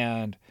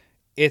 and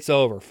it's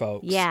over,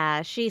 folks.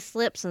 Yeah, she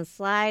slips and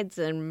slides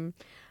and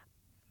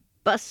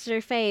busts her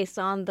face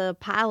on the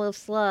pile of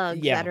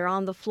slugs that are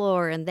on the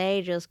floor, and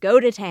they just go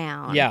to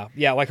town.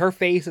 Yeah, like her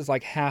face is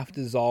like half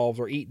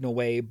dissolved or eaten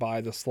away by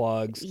the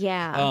slugs.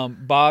 Yeah.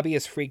 Bobby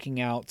is freaking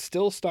out,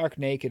 still stark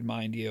naked,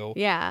 mind you.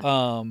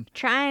 Yeah.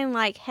 Trying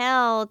like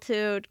hell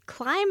to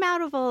climb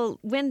out of a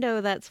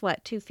window that's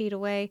 2 feet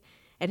away,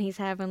 and he's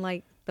having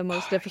like the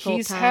most difficult time.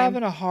 He's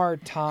having a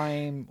hard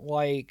time,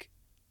 like...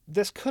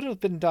 This could have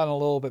been done a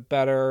little bit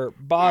better.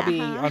 Bobby,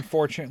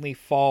 unfortunately,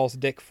 falls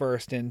dick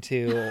first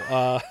into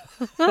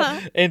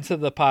into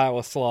the pile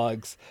of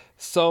slugs.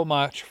 So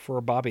much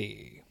for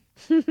Bobby.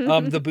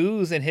 The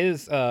booze in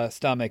his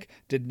stomach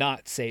did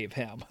not save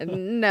him.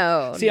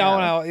 No. See, I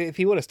don't know, if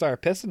he would have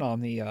started pissing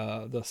on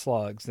the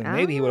slugs, then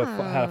maybe he would have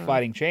had a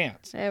fighting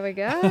chance. There we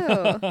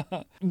go.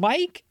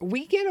 Mike,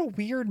 we get a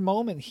weird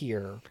moment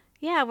here.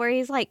 Yeah, where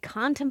he's like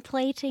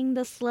contemplating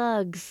the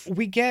slugs.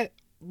 We get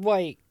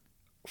like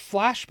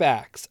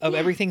flashbacks of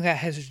everything that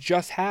has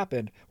just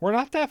happened. We're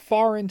not that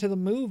far into the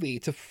movie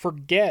to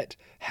forget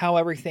how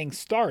everything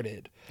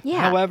started.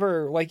 Yeah.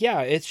 However,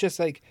 it's just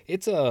like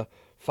it's a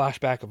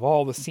flashback of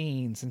all the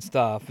scenes and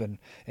stuff, and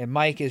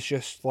Mike is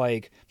just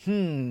like,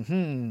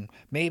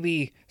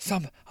 maybe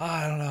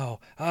I don't know,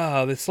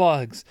 the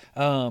slugs.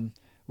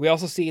 We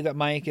also see that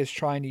Mike is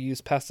trying to use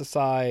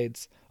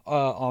pesticides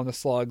on the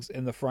slugs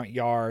in the front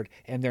yard,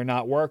 and they're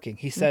not working.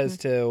 He says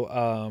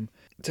to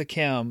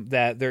Kim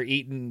that they're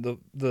eating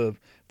the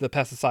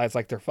pesticides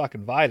like they're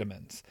fucking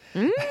vitamins.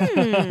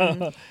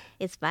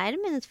 It's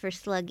vitamins for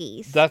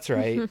sluggies. That's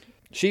right.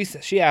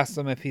 She asks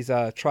him if he's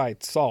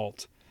tried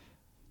salt.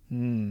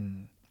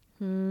 We're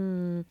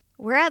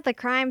at the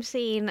crime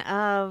scene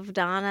of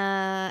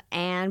Donna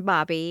and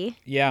Bobby.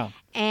 Yeah.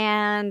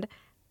 And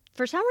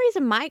for some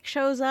reason, Mike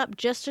shows up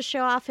just to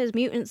show off his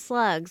mutant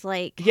slugs.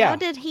 Like, how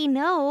did he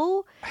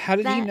know? How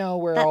did he know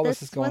where all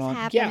this is going on?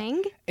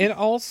 Happening? Yeah. And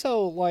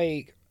also,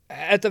 like,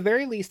 at the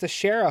very least, the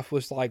sheriff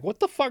was like, what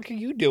the fuck are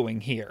you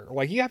doing here?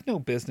 Like, you have no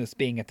business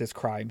being at this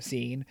crime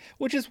scene,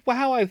 which is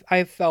how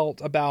I've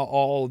felt about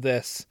all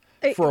this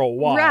for a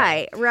while.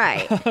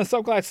 Right. So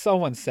I'm glad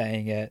someone's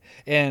saying it.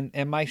 And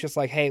Mike's just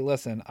like, hey,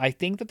 listen, I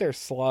think that they're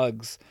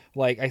slugs.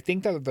 Like, I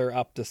think that they're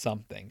up to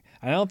something.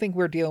 I don't think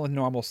we're dealing with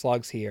normal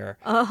slugs here.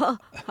 Oh,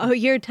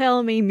 you're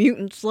telling me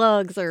mutant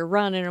slugs are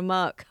running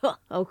amok.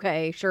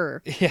 Okay,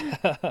 sure.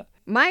 Yeah.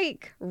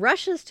 Mike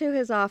rushes to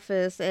his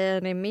office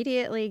and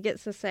immediately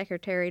gets the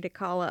secretary to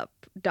call up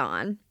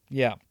Dawn.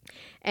 Yeah.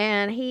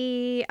 And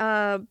he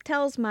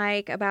tells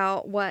Mike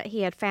about what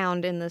he had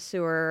found in the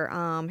sewer.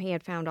 He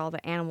had found all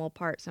the animal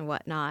parts and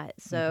whatnot.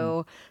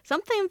 So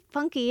something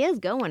funky is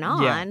going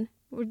on.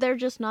 Yeah. They're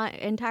just not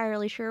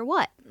entirely sure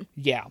what.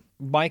 Yeah.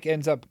 Mike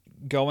ends up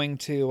going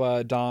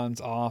to Dawn's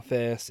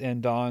office,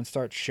 and Dawn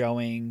starts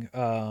showing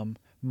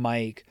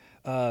Mike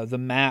the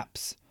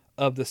maps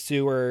of the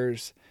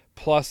sewers,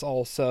 plus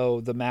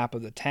also the map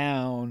of the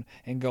town,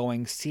 and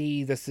going,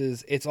 see,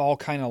 it's all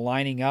kind of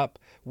lining up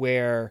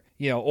where,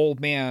 old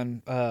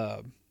man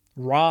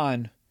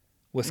Ron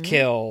was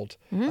killed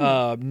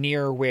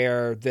near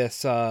where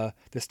this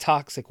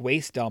toxic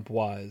waste dump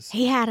was.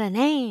 He had a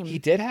name. He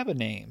did have a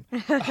name.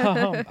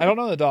 I don't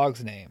know the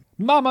dog's name.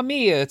 Mamma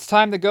mia, it's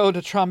time to go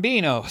to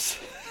Trombino's.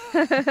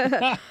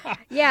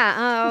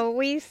 Yeah,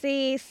 we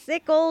see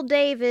sick old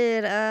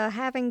David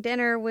having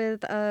dinner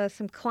with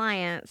some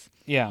clients.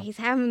 Yeah. He's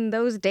having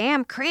those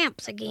damn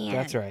cramps again.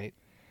 That's right.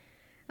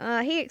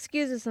 He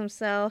excuses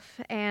himself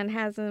and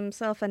has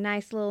himself a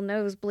nice little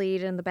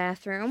nosebleed in the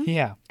bathroom.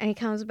 Yeah. And he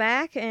comes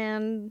back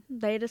and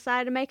they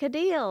decide to make a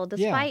deal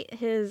despite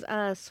his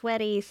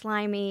sweaty,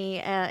 slimy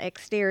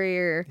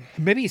exterior.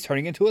 Maybe he's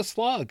turning into a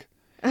slug.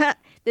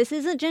 This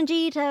isn't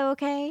Jinjito,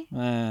 okay?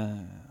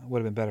 Would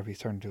have been better if he's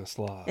turned into a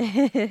slug.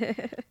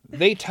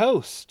 They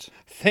toast.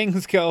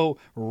 Things go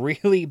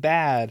really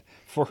bad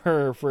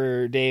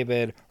for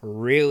David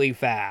really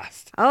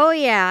fast. Oh,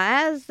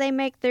 yeah. As they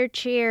make their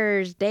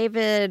cheers,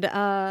 David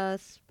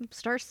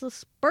starts to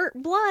spurt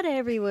blood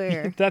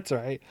everywhere. That's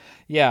right.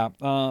 Yeah.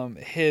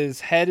 His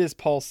head is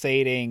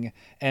pulsating,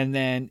 and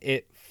then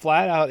it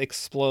flat out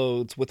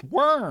explodes with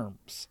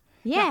worms.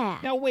 Yeah.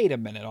 Now wait a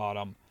minute,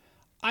 Autumn.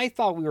 I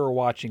thought we were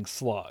watching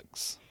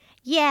slugs.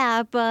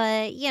 Yeah,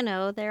 but,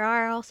 there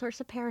are all sorts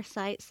of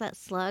parasites that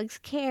slugs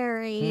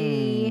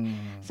carry.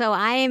 So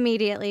I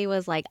immediately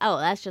was like, oh,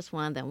 that's just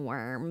one of them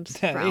worms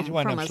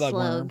from a slug.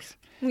 Worms.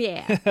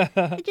 Yeah,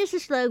 it's just a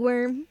slug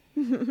worm.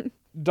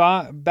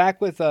 Back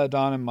with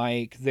Don and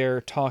Mike,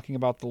 they're talking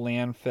about the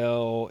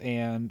landfill,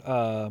 and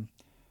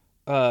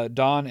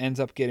Don ends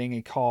up getting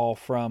a call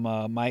from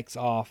Mike's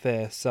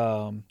office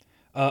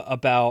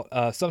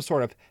about some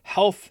sort of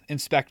health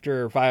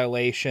inspector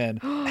violation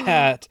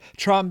at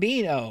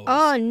Trombino's.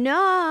 Oh,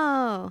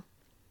 no.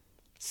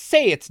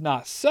 Say it's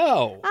not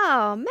so.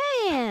 Oh,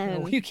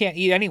 man. You can't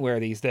eat anywhere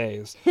these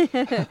days.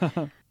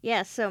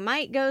 Yeah, so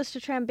Mike goes to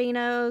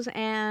Trombino's,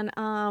 and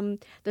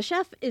the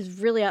chef is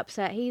really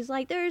upset. He's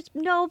like, there's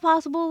no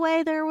possible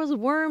way there was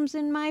worms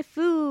in my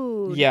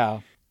food. Yeah.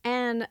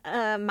 And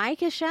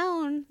Mike is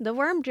shown the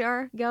worm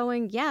jar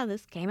going, yeah,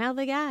 this came out of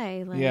the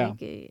guy.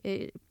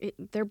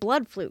 They're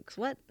blood flukes.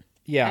 What?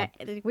 Yeah.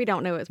 We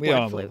don't know it's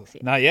blood flukes.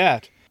 Not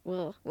yet.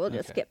 We'll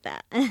just skip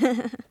that.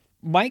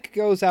 Mike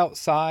goes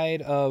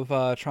outside of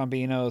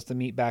Trombino's to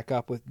meet back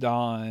up with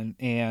Don,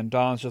 and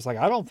Don's just like,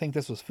 I don't think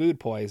this was food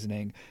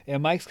poisoning.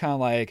 And Mike's kind of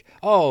like,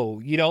 oh,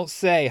 you don't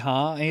say,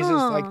 huh? And he's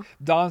just like,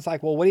 Don's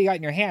like, well, what do you got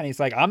in your hand? He's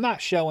like, I'm not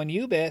showing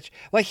you, bitch.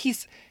 Like,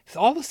 he's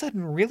all of a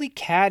sudden really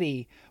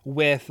catty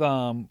with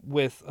Don.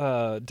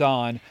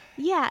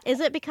 Yeah, is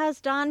it because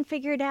Don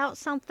figured out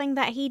something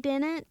that he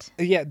didn't?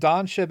 Yeah,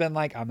 Don should have been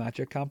like, I'm not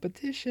your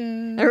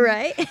competition.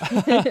 Right.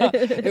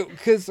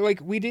 Because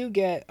we do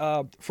get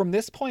from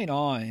this point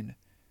on,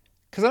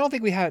 because I don't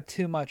think we had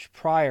too much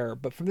prior,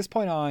 but from this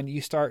point on,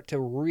 you start to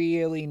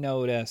really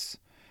notice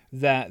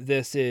that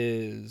this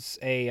is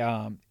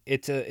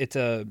it's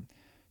a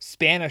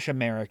Spanish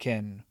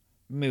American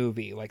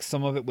movie. Like,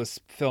 some of it was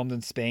filmed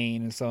in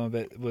Spain and some of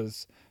it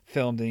was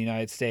filmed in the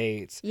United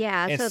States.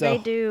 Yeah, so they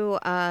do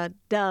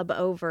dub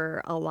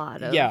over a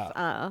lot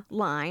of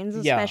lines,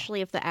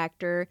 especially if the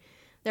actor,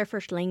 their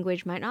first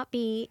language might not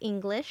be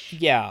English.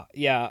 Yeah.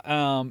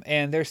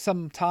 And there's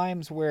some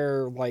times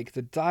where, like,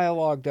 the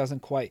dialogue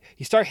doesn't quite...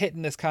 You start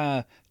hitting this kind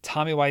of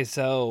Tommy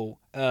Wiseau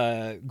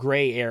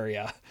gray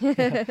area.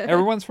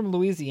 Everyone's from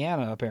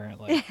Louisiana,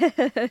 apparently.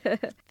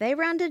 They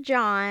run to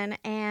John,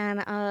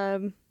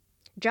 and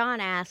John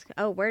asks,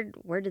 oh,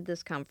 where did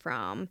this come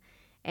from?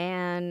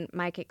 And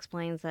Mike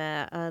explains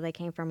that they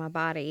came from a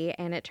body,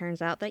 and it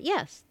turns out that,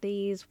 yes,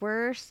 these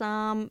were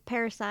some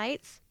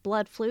parasites,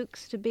 blood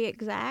flukes to be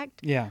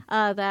exact,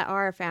 that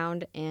are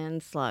found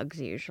in slugs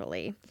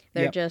usually.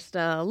 They're just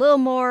a little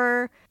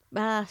more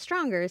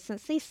stronger,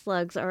 since these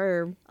slugs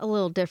are a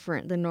little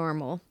different than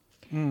normal.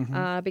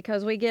 Mm-hmm.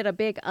 Because we get a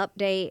big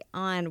update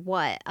on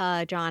what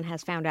John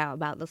has found out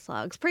about the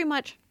slugs. Pretty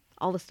much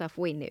all the stuff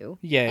we knew.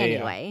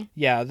 Anyway.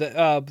 Yeah.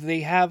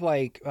 They have,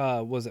 like,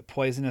 was it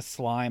poisonous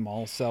slime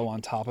also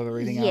on top of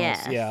everything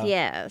else?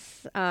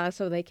 Yes.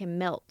 So they can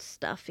melt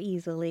stuff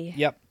easily.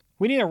 Yep.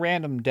 We need a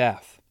random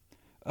death.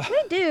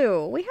 We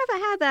do. We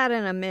haven't had that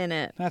in a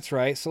minute. That's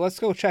right. So let's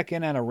go check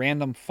in at a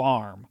random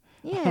farm.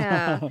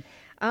 Yeah.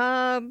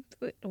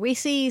 We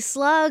see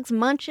slugs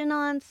munching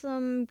on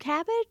some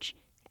cabbage,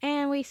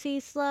 and we see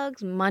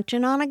slugs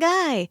munching on a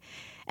guy.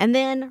 And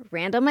then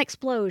random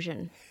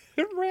explosion.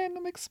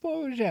 Random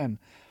explosion.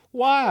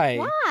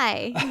 Why?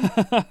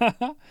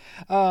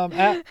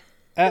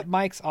 At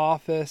Mike's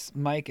office,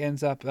 Mike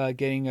ends up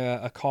getting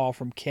a call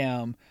from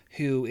Kim,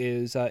 who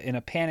is in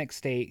a panic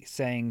state,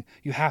 saying,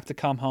 you have to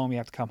come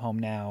home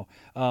now.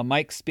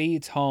 Mike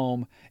speeds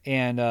home,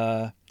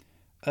 and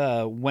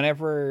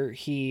whenever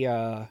he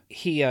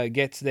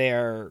gets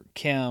there,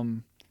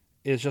 Kim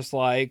is just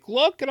like,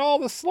 look at all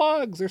the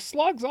slugs. There's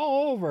slugs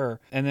all over.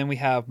 And then we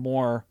have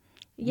more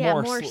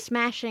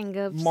smashing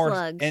of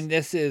slugs. And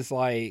this is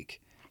like,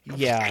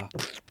 because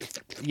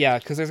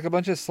there's a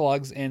bunch of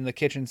slugs in the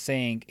kitchen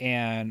sink,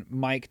 and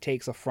Mike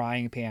takes a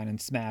frying pan and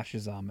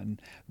smashes them,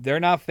 and they're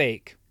not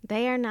fake.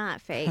 They are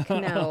not fake,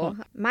 no.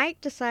 Mike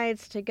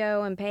decides to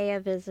go and pay a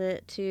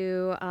visit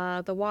to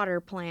the water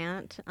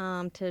plant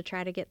to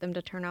try to get them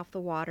to turn off the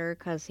water,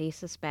 because he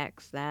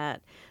suspects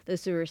that the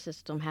sewer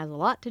system has a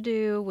lot to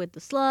do with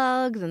the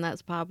slugs, and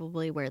that's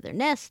probably where their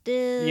nest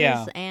is.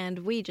 Yeah.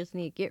 And we just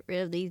need to get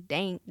rid of these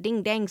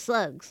ding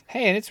slugs.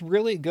 Hey, and it's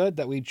really good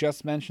that we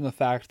just mentioned the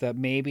fact that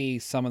maybe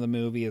some of the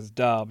movie is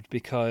dubbed,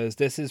 because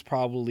this is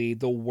probably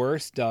the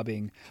worst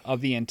dubbing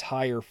of the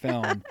entire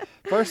film.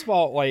 First of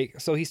all,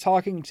 like, so he's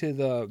talking to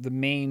the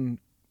main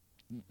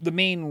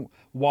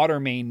water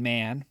main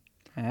man.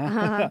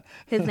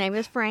 His name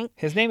is Frank.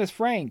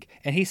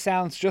 And he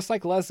sounds just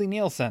like Leslie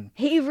Nielsen.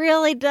 He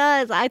really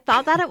does. I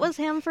thought that it was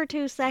him for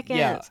 2 seconds.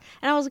 Yeah.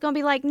 And I was going to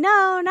be like,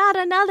 no, not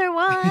another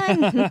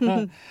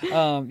one.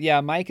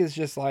 Mike is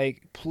just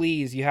like,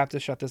 please, you have to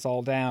shut this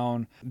all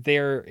down.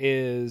 There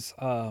is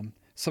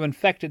some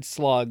infected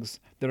slugs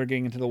that are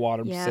getting into the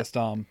water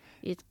system.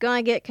 It's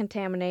going to get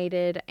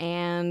contaminated.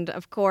 And,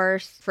 of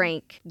course,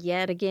 Frank,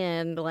 yet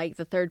again, like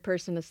the third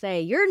person to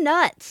say, you're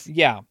nuts.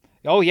 Yeah.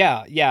 Oh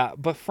yeah, yeah.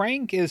 But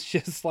Frank is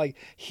just like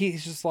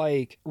he's just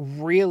like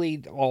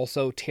really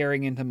also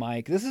tearing into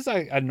Mike. This is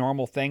a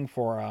normal thing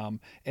for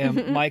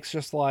and Mike's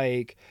just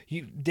like,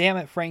 you damn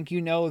it, Frank,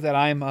 you know that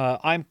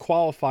I'm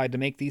qualified to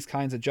make these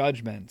kinds of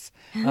judgments.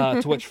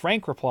 To which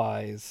Frank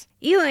replies,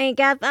 "You ain't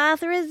got the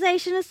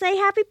authorization to say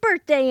happy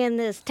birthday in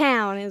this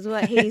town," is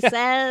what he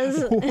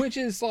says. Which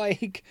is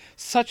like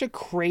such a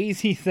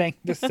crazy thing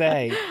to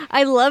say.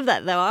 I love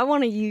that though. I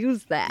want to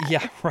use that.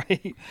 Yeah,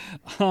 right.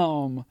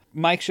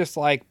 Mike's just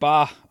like,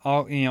 bah,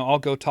 I'll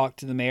go talk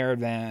to the mayor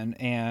then.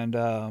 And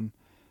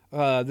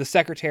the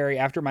secretary,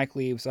 after Mike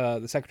leaves,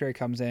 the secretary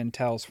comes in,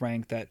 tells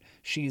Frank that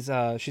she's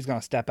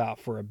gonna step out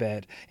for a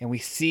bit, and we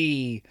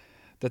see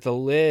that the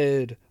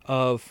lid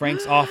of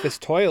Frank's office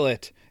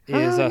toilet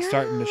is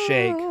starting to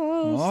shake.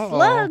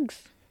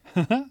 Slugs.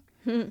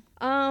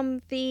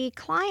 The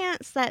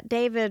clients that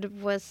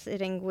David was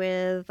sitting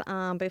with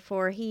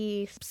before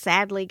he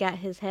sadly got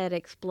his head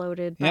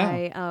exploded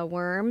by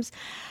worms,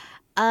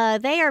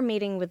 they are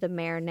meeting with the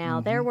mayor now.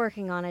 Mm-hmm. They're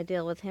working on a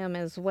deal with him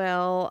as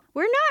well.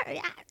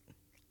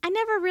 I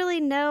never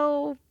really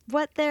know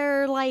what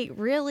they're like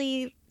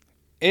really...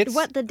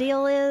 what the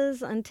deal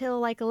is until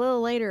like a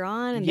little later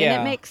on, and then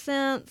it makes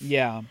sense.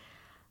 Yeah.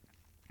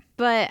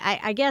 But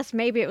I guess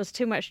maybe it was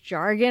too much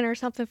jargon or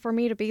something for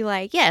me to be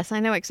like, yes, I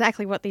know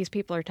exactly what these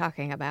people are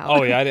talking about.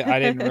 Oh, yeah, I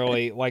didn't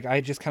really, like,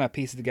 I just kind of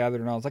pieced it together,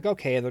 and I was like,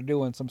 okay, they're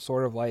doing some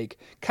sort of, like,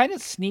 kind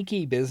of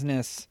sneaky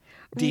business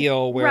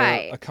deal where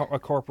a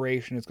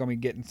corporation is going to be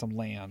getting some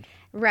land.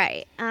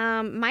 Right.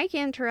 Mike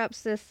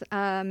interrupts this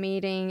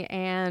meeting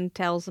and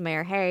tells the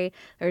mayor, hey,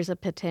 there's a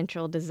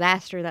potential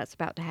disaster that's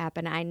about to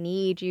happen. I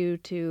need you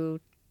to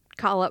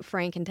call up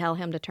Frank and tell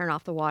him to turn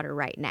off the water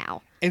right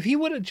now. If he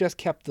would have just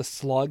kept the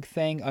slug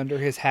thing under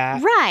his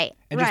hat. Right.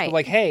 And just be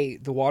like, hey,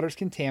 the water's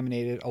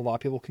contaminated. A lot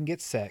of people can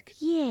get sick.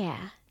 Yeah.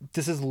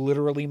 This is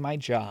literally my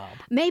job.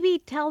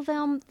 Maybe tell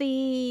them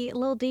the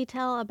little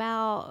detail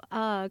about,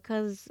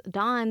 because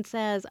Don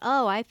says,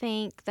 oh, I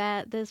think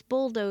that this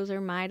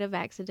bulldozer might have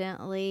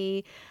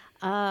accidentally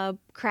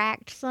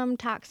cracked some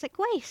toxic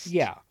waste.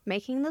 Yeah.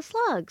 Making the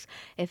slugs.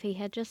 If he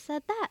had just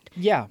said that.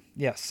 Yeah.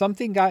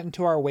 Something got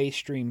into our waste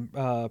stream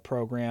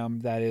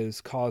program that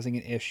is causing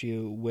an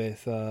issue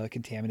with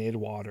contaminated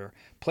water.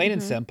 Plain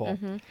and simple.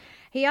 Mm-hmm.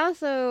 He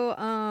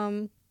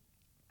also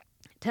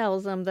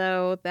tells them,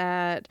 though,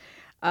 that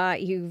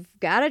you've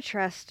got to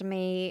trust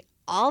me.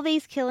 All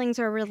these killings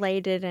are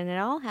related, and it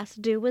all has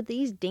to do with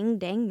these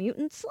ding-dang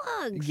mutant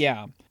slugs.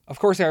 Yeah. Of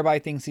course, everybody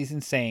thinks he's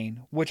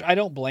insane, which I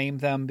don't blame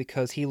them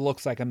because he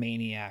looks like a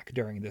maniac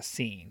during this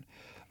scene.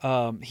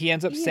 He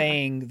ends up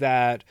saying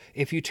that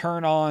if you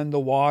turn on the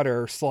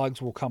water,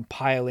 slugs will come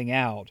piling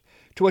out,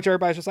 to which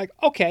everybody's just like,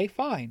 okay,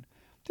 fine.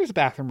 There's a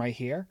bathroom right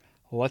here.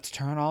 Let's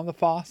turn on the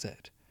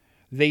faucet.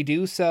 They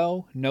do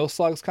so. No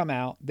slugs come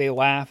out. They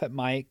laugh at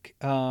Mike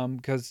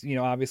because,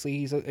 obviously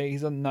he's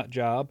a nut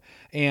job.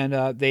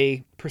 And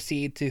they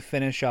proceed to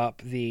finish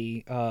up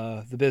the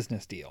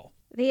business deal.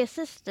 The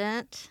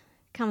assistant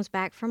comes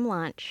back from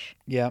lunch.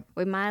 Yep.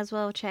 We might as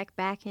well check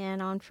back in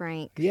on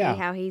Frank. See Yeah.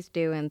 how he's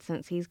doing,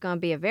 since he's going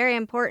to be a very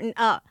important...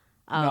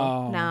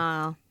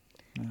 No.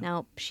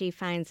 Nope. She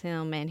finds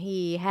him, and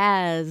he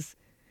has...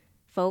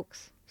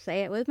 Folks,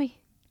 say it with me.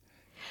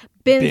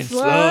 Been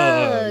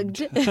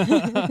slugged.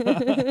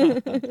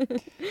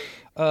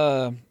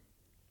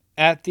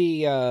 At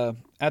the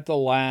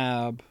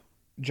lab,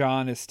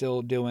 John is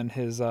still doing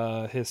his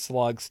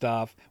slug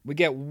stuff. We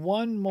get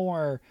one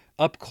more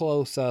up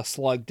close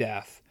slug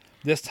death.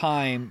 This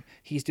time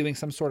he's doing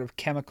some sort of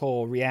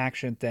chemical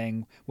reaction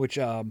thing, which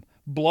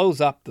blows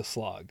up the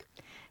slug.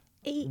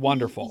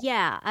 Wonderful.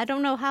 Yeah, I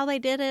don't know how they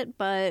did it,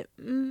 but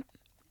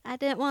I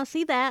didn't want to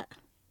see that.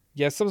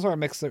 Yeah, some sort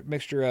of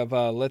mixture of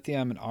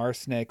lithium and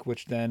arsenic,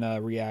 which then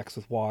reacts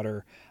with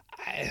water.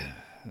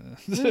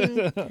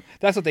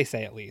 That's what they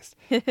say, at least.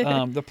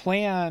 The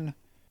plan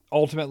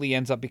ultimately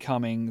ends up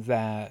becoming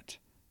that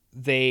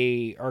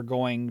they are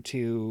going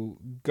to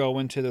go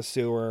into the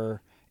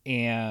sewer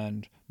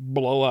and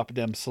blow up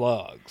them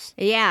slugs.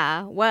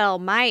 Yeah, well,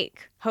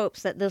 Mike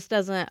hopes that this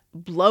doesn't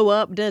blow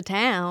up the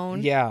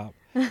town. Yeah.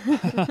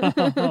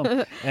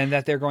 And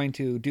that they're going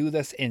to do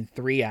this in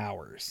 3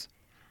 hours.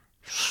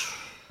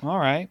 All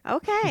right.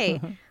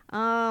 Okay.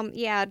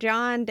 Yeah,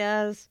 John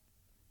does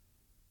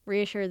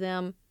reassure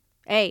them,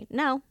 hey,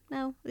 no,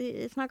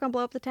 it's not going to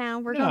blow up the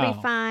town. We're going to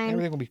be fine.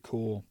 Everything will be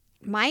cool.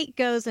 Mike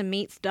goes and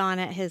meets Don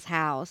at his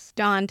house.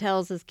 Don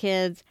tells his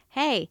kids,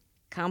 hey,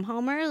 come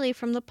home early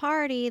from the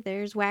party.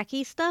 There's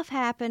wacky stuff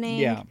happening.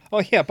 Yeah.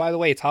 Oh, yeah, by the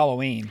way, it's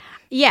Halloween.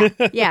 Yeah,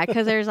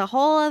 because there's a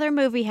whole other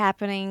movie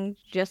happening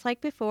just like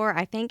before.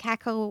 I think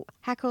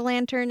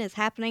Hack-O-Lantern is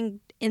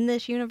happening in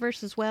this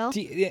universe as well.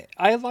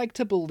 I like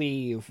to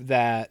believe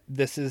that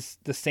this is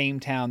the same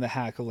town that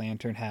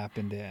Hack-O-Lantern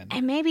happened in.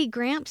 And maybe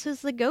Gramps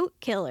is the goat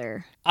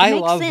killer. I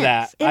love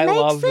that. I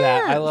love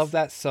that. I love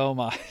that so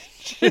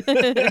much.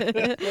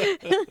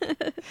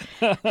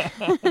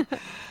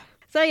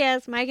 So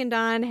yes, Mike and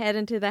Don head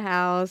into the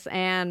house,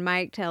 and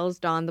Mike tells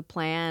Don the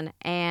plan,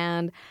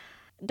 and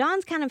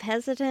Dawn's kind of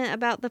hesitant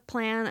about the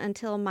plan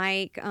until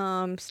Mike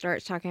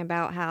starts talking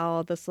about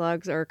how the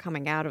slugs are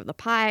coming out of the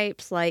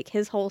pipes, like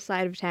his whole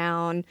side of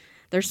town.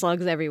 There's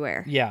slugs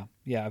everywhere. Yeah.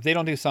 If they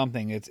don't do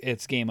something,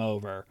 it's game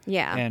over.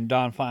 Yeah. And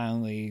Dawn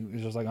finally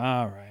is just like,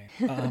 all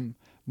right.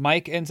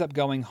 Mike ends up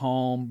going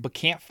home, but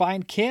can't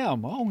find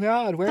Kim. Oh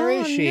God, where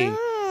is she?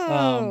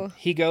 No.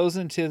 He goes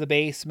into the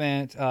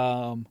basement.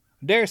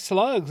 There's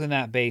slugs in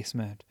that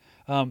basement.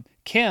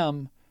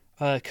 Kim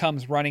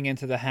comes running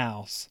into the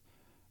house.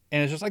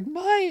 And it's just like,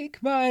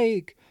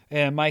 Mike.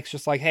 And Mike's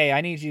just like, hey,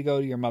 I need you to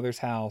go to your mother's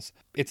house.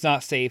 It's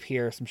not safe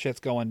here. Some shit's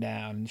going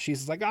down. And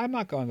she's like, I'm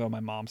not going to go to my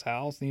mom's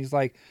house. And he's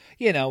like,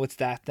 it's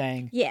that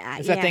thing. Yeah,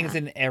 It's that thing that's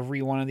in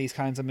every one of these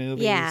kinds of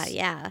movies.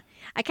 Yeah.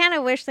 I kind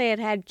of wish they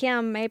had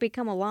Kim maybe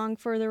come along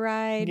for the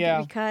ride.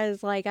 Yeah.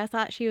 Because, like, I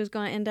thought she was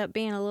going to end up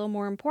being a little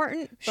more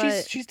important.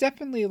 But She's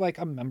definitely, like,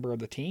 a member of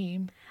the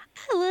team.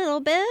 a little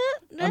bit.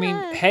 I mean,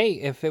 hey,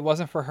 if it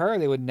wasn't for her,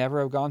 they would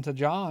never have gone to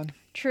John.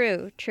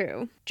 True.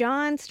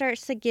 John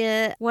starts to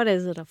get, what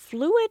is it, a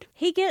fluid?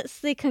 He gets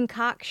the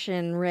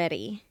concoction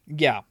ready.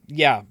 Yeah.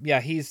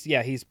 He's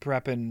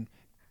prepping,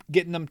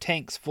 getting them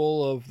tanks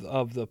full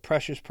of the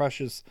precious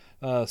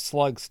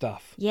slug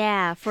stuff.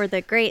 Yeah, for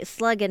the great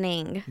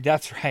sluggening.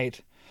 That's right.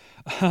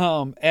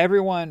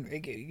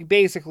 Everyone,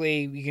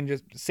 basically, you can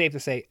just safe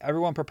to say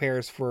everyone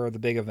prepares for the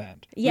big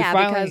event. Yeah,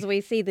 because we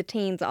see the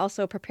teens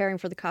also preparing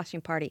for the costume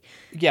party.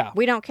 Yeah.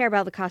 We don't care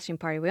about the costume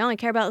party. We only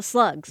care about the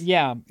slugs.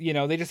 Yeah,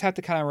 they just have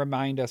to kind of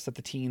remind us that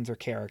the teens are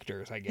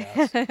characters, I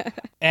guess.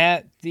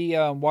 At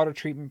the water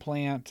treatment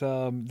plant,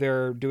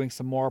 they're doing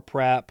some more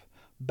prep.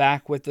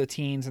 Back with the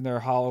teens and their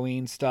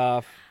Halloween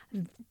stuff.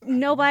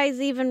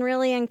 Nobody's even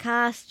really in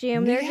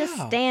costume. They're just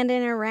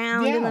standing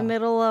around in the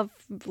middle of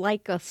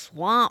like a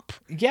swamp.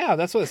 Yeah,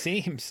 that's what it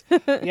seems.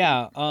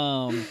 Yeah.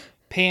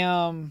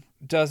 Pam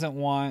doesn't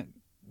want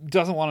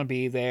to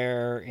be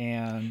there,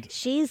 and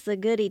she's the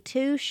goody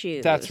two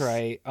shoes. That's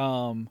right.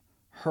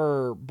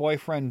 Her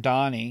boyfriend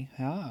Donnie.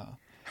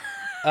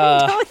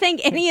 I don't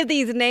think any of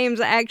these names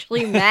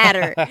actually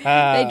matter.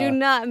 They do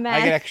not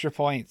matter. I get extra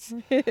points.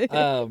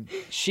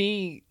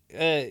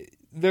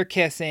 They're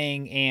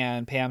kissing,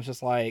 and Pam's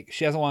just like,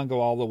 she doesn't want to go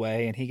all the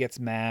way, and he gets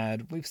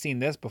mad. We've seen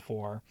this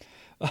before.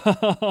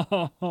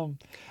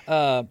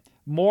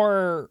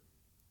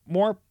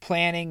 More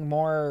planning,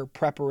 more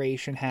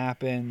preparation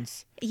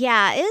happens.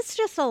 Yeah, it's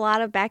just a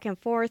lot of back and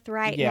forth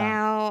right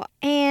now.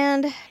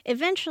 And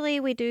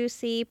eventually we do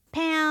see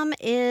Pam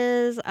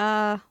is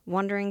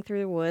wandering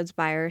through the woods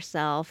by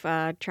herself,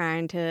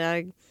 trying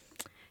to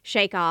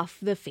shake off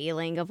the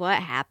feeling of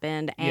what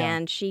happened.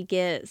 And she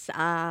gets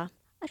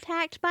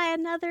attacked by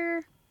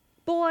another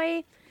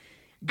boy.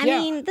 I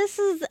mean, this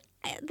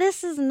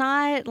is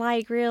not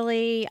like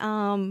really,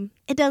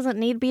 it doesn't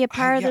need to be a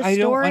part of the story. I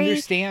don't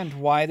understand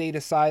why they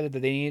decided that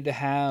they needed to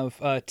have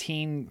a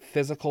teen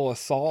physical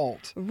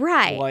assault.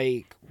 Right.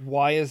 Like,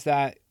 why is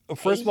that?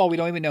 First of all, we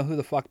don't even know who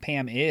the fuck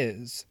Pam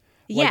is.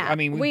 Yeah. Like, I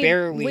mean,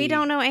 we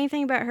don't know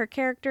anything about her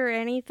character or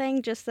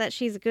anything, just that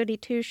she's a goody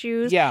two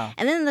shoes. Yeah.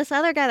 And then this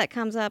other guy that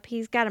comes up,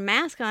 he's got a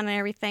mask on and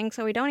everything,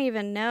 so we don't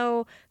even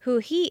know who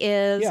he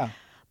is. Yeah.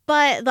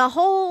 But the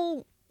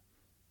whole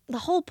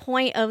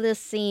point of this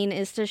scene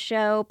is to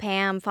show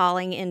Pam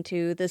falling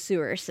into the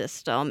sewer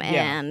system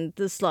and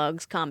the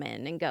slugs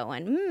coming and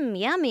going,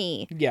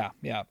 yummy. Yeah.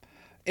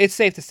 It's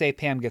safe to say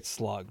Pam gets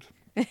slugged.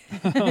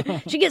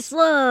 She gets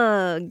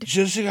slugged.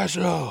 She got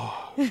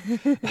slugged.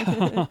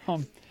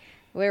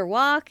 We're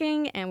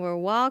walking,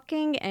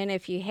 and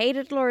if you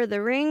hated Lord of the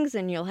Rings,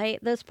 then you'll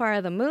hate this part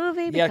of the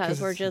movie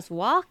because we're just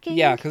walking.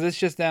 Yeah, because it's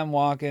just them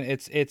walking.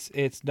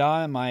 It's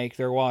Don and Mike.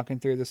 They're walking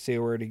through the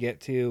sewer to get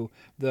to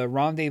the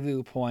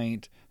rendezvous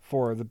point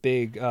for the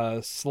big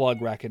slug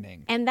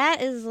reckoning. And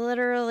that is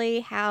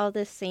literally how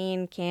this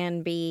scene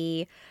can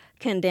be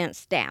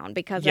condensed down,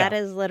 because that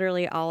is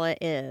literally all it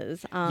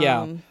is.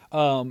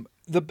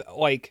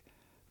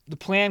 The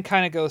plan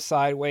kind of goes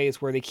sideways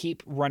where they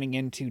keep running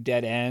into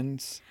dead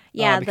ends.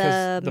 Yeah,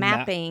 the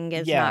mapping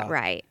is not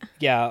right.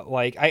 Yeah,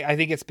 like I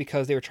think it's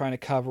because they were trying to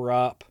cover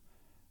up.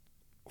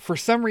 For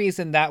some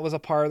reason, that was a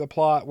part of the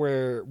plot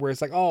where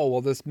it's like, oh,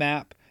 well, this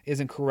map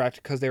isn't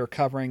correct because they were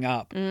covering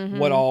up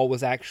what all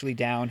was actually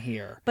down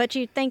here. But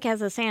you'd think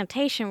as a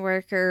sanitation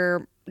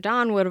worker,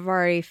 Don would have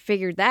already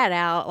figured that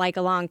out like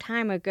a long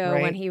time ago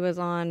when he was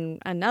on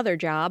another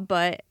job,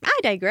 but I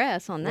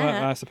digress on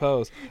that. Well, I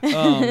suppose.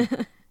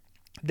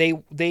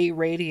 They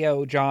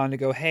radio John to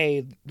go,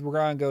 hey, we're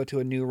going to go to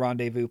a new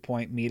rendezvous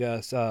point, meet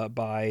us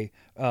by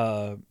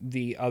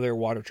the other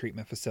water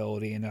treatment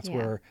facility, and that's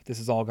where this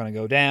is all going to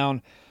go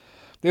down.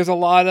 There's a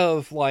lot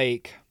of,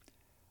 like,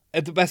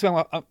 the best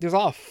way, there's a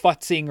lot of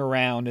futzing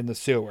around in the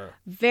sewer.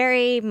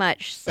 Very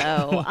much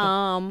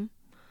so.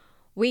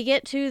 We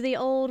get to the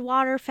old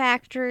water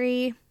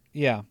factory.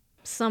 Yeah.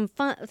 Some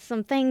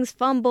things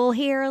fumble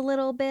here a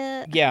little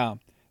bit. Yeah.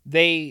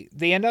 They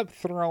end up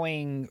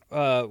throwing,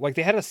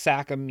 they had a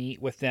sack of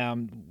meat with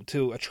them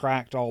to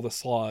attract all the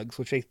slugs,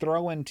 which they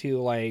throw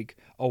into, like,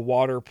 a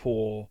water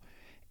pool.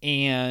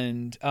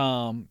 And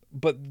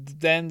but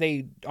then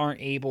they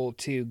aren't able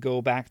to go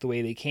back the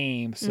way they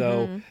came,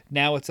 so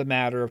now it's a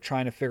matter of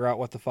trying to figure out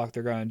what the fuck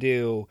they're gonna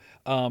do.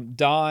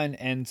 Don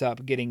ends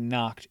up getting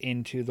knocked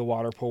into the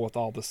water pool with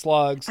all the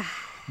slugs.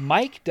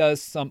 Mike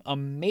does some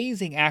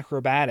amazing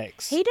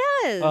acrobatics. He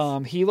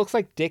does. He looks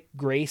like Dick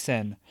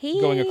Grayson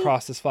going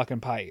across this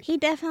fucking pipe. He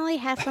definitely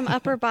has some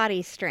upper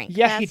body strength.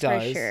 Yeah, that's he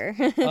does.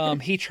 For sure.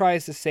 He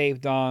tries to save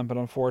Don, but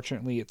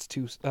unfortunately it's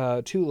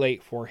too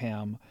late for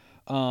him.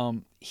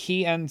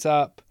 He ends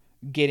up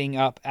getting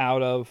up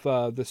out of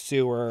the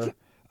sewer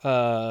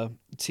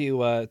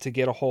to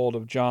get a hold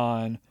of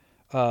John,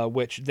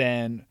 which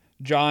then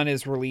John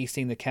is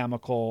releasing the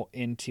chemical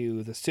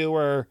into the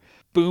sewer.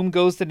 Boom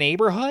goes the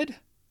neighborhood.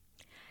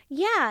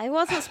 Yeah, it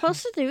wasn't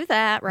supposed to do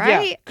that,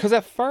 right? Yeah, because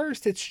at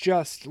first it's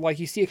just like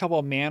you see a couple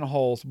of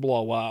manholes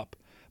blow up,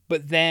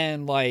 but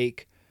then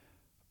like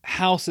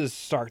houses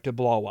start to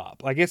blow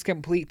up. Like it's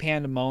complete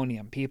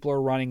pandemonium. People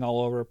are running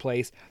all over the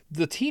place.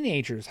 The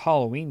teenagers'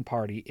 Halloween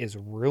party is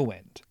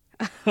ruined.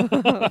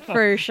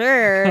 For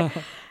sure.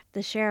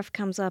 The sheriff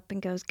comes up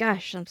and goes,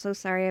 "Gosh, I'm so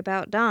sorry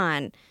about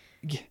Don."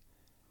 Yeah.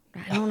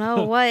 I don't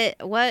know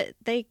what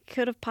they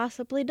could have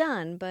possibly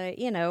done, but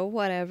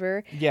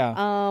whatever.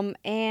 Yeah.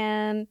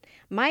 And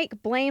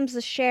Mike blames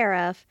the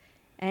sheriff,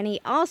 and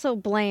he also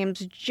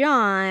blames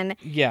John.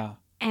 Yeah.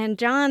 And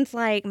John's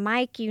like,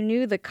 "Mike, you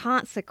knew the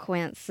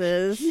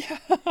consequences."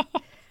 Yeah.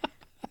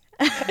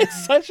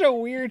 It's such a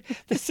weird.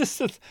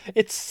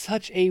 It's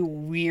such a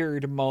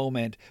weird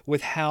moment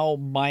with how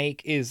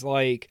Mike is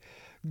like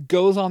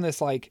goes on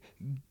this like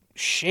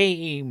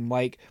shame,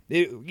 like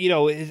this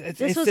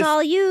was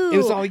all you. It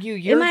was all you.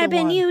 You're it might have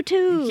been you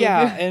too.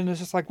 Yeah, and it's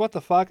just like what the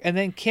fuck. And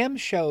then Kim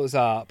shows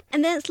up,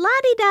 and then it's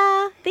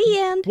la-di-da, the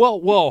end.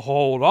 Well,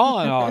 hold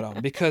on,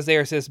 Autumn, because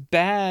there's this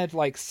bad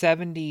like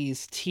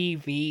 70s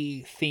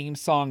TV theme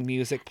song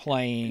music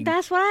playing.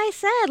 That's what I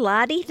said,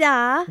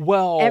 la-di-da.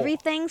 Well,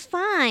 everything's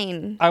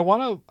fine. I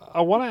wanna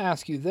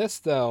ask you this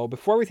though.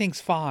 Before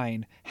everything's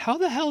fine, how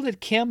the hell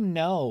did Kim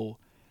know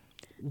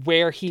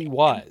where he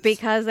was?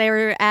 Because they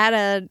were at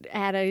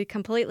a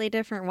completely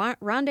different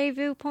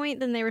rendezvous point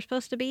than they were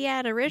supposed to be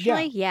at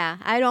originally. Yeah,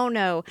 I don't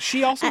know.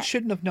 She also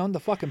shouldn't have known the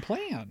fucking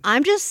plan.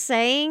 I'm just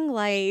saying,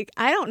 like,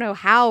 I don't know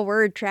how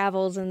word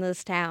travels in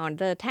this town.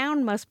 The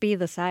town must be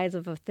the size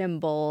of a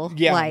thimble.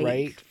 Yeah, like,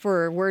 right.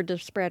 For word to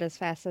spread as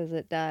fast as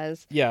it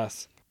does.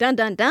 Yes. Dun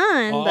dun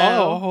dun.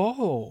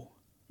 Though,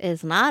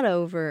 is not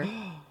over.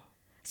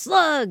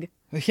 Slug.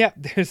 Yeah,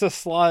 there's a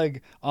slug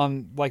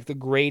on like the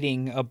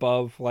grating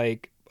above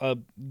like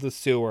the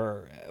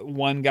sewer.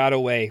 One got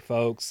away,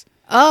 folks.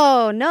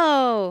 Oh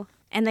no!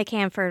 And they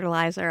can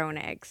fertilize their own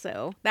eggs,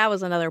 so that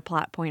was another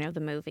plot point of the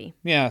movie.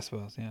 Yeah, I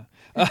suppose. Yeah.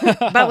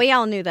 But we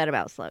all knew that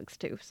about slugs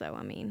too. So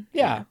I mean.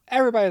 Yeah,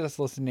 everybody that's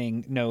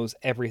listening knows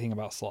everything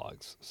about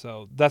slugs,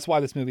 so that's why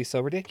this movie's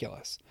so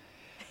ridiculous.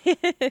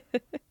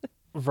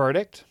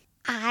 Verdict.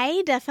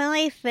 I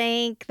definitely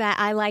think that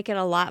I like it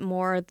a lot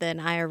more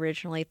than I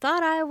originally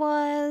thought I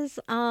was.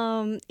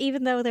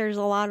 Even though there's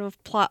a lot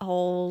of plot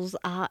holes,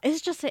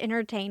 it's just an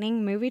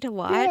entertaining movie to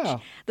watch. Yeah.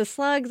 The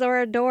slugs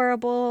are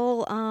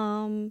adorable.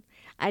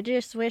 I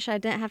just wish I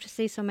didn't have to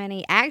see so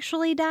many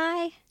actually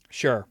die.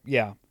 Sure.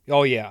 Yeah.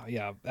 Oh,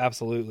 yeah,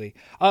 absolutely.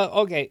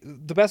 Okay,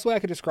 the best way I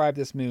could describe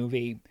this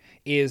movie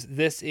is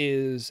this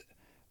is,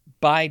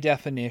 by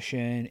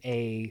definition,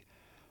 a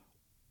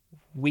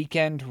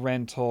weekend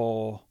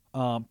rental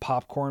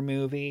popcorn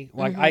movie.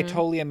 Like, I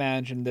totally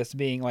imagine this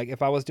being, like,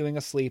 if I was doing a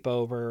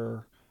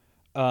sleepover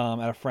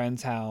at a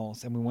friend's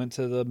house and we went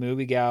to the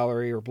movie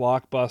gallery or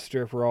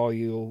Blockbuster for all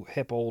you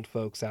hip old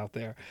folks out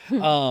there,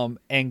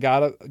 and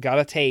got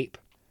a tape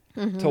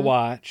to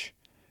watch.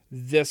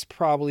 This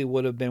probably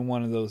would have been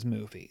one of those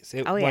movies.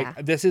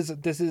 This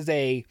is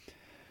a,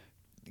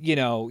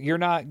 you're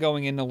not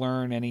going in to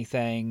learn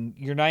anything.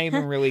 You're not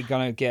even really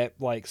going to get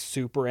like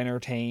super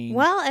entertained.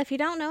 Well, if you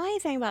don't know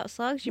anything about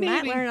slugs, you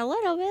might learn a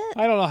little bit.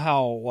 I don't know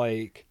how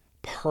like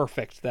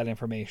perfect that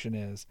information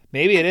is.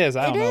 Maybe it is.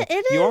 I don't know.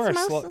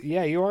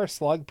 You are a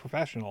slug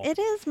professional. It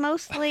is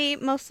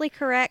mostly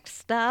correct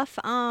stuff.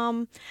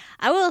 I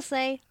will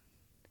say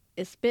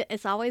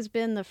it's always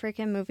been the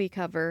freaking movie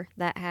cover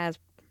that has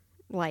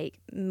like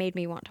made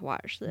me want to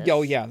watch this.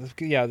 Oh yeah,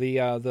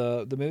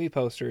 the movie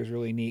poster is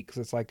really neat because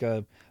it's like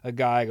a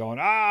guy going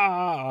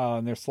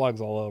and there's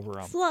slugs all over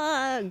him.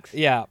 Slugs.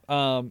 Yeah,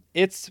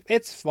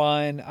 it's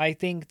fun. I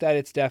think that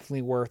it's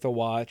definitely worth a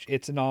watch.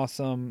 It's an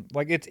awesome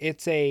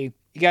it's a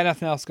you got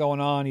nothing else going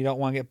on. You don't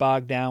want to get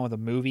bogged down with a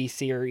movie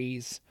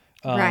series.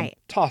 Right.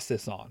 Toss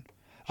this on.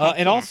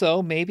 And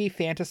also maybe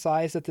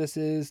fantasize that this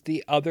is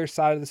the other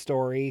side of the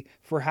story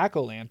for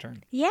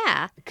Hack-O-Lantern.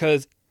 Yeah.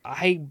 Because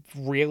I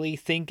really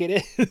think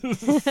it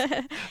is.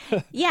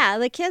 Yeah,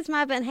 the kids might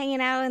have been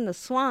hanging out in the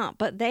swamp,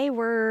 but they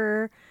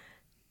were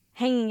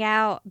hanging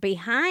out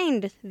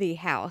behind the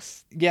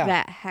house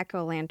that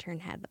Hack-O-Lantern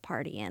had the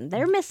party in.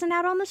 They're missing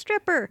out on the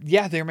stripper.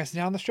 Yeah, they're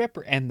missing out on the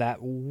stripper and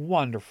that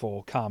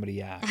wonderful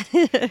comedy act.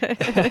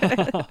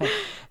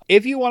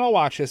 If you want to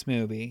watch this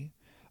movie,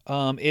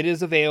 It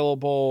is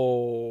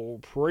available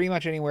pretty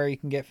much anywhere you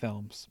can get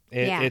films.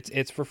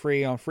 It's for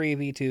free on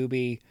Freevee,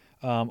 Tubi,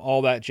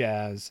 all that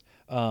jazz.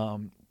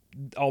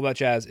 All that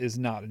jazz is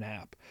not an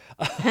app.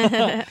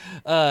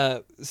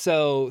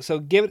 So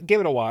give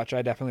it a watch.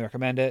 I definitely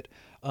recommend it.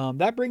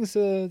 That brings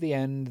to the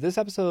end this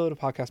episode of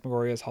Podcast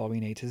Megoria's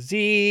Halloween A to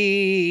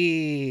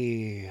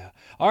Z.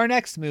 Our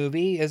next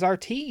movie is our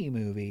T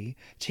movie.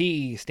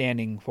 T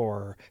standing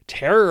for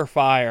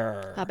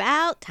Terrifier.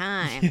 About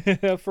time.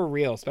 For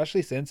real,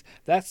 especially since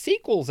that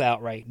sequel's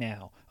out right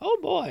now. Oh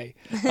boy.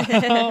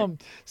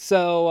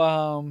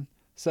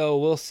 So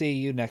we'll see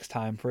you next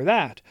time for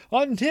that.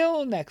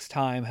 Until next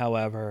time,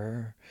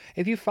 however,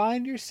 if you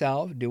find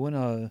yourself doing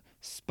a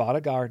spot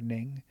of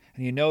gardening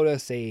and you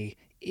notice a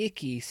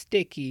icky,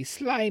 sticky,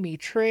 slimy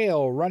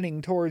trail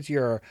running towards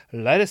your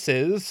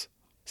lettuces,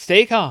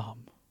 stay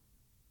calm.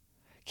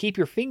 Keep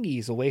your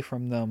fingies away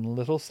from them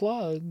little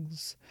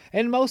slugs.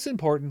 And most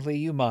importantly,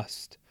 you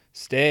must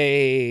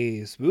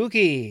stay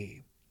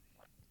spooky.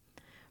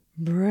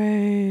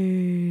 Brains.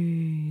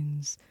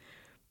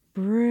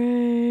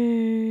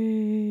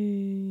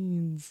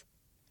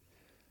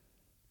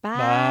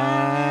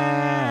 Bye.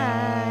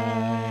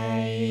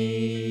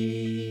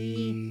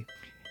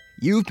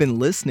 You've been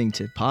listening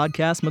to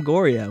Podcast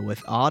Megoria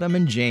with Autumn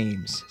and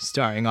James,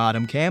 starring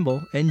Autumn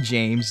Campbell and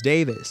James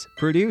Davis,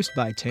 produced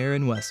by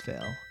Taryn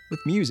Westphal, with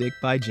music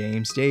by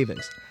James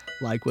Davis.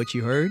 Like what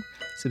you heard?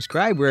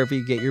 Subscribe wherever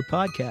you get your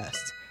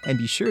podcasts, and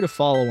be sure to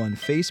follow on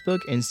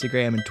Facebook,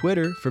 Instagram, and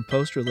Twitter for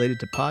posts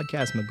related to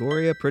Podcast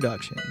Megoria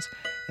Productions.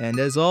 And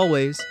as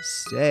always,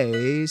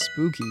 stay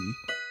spooky.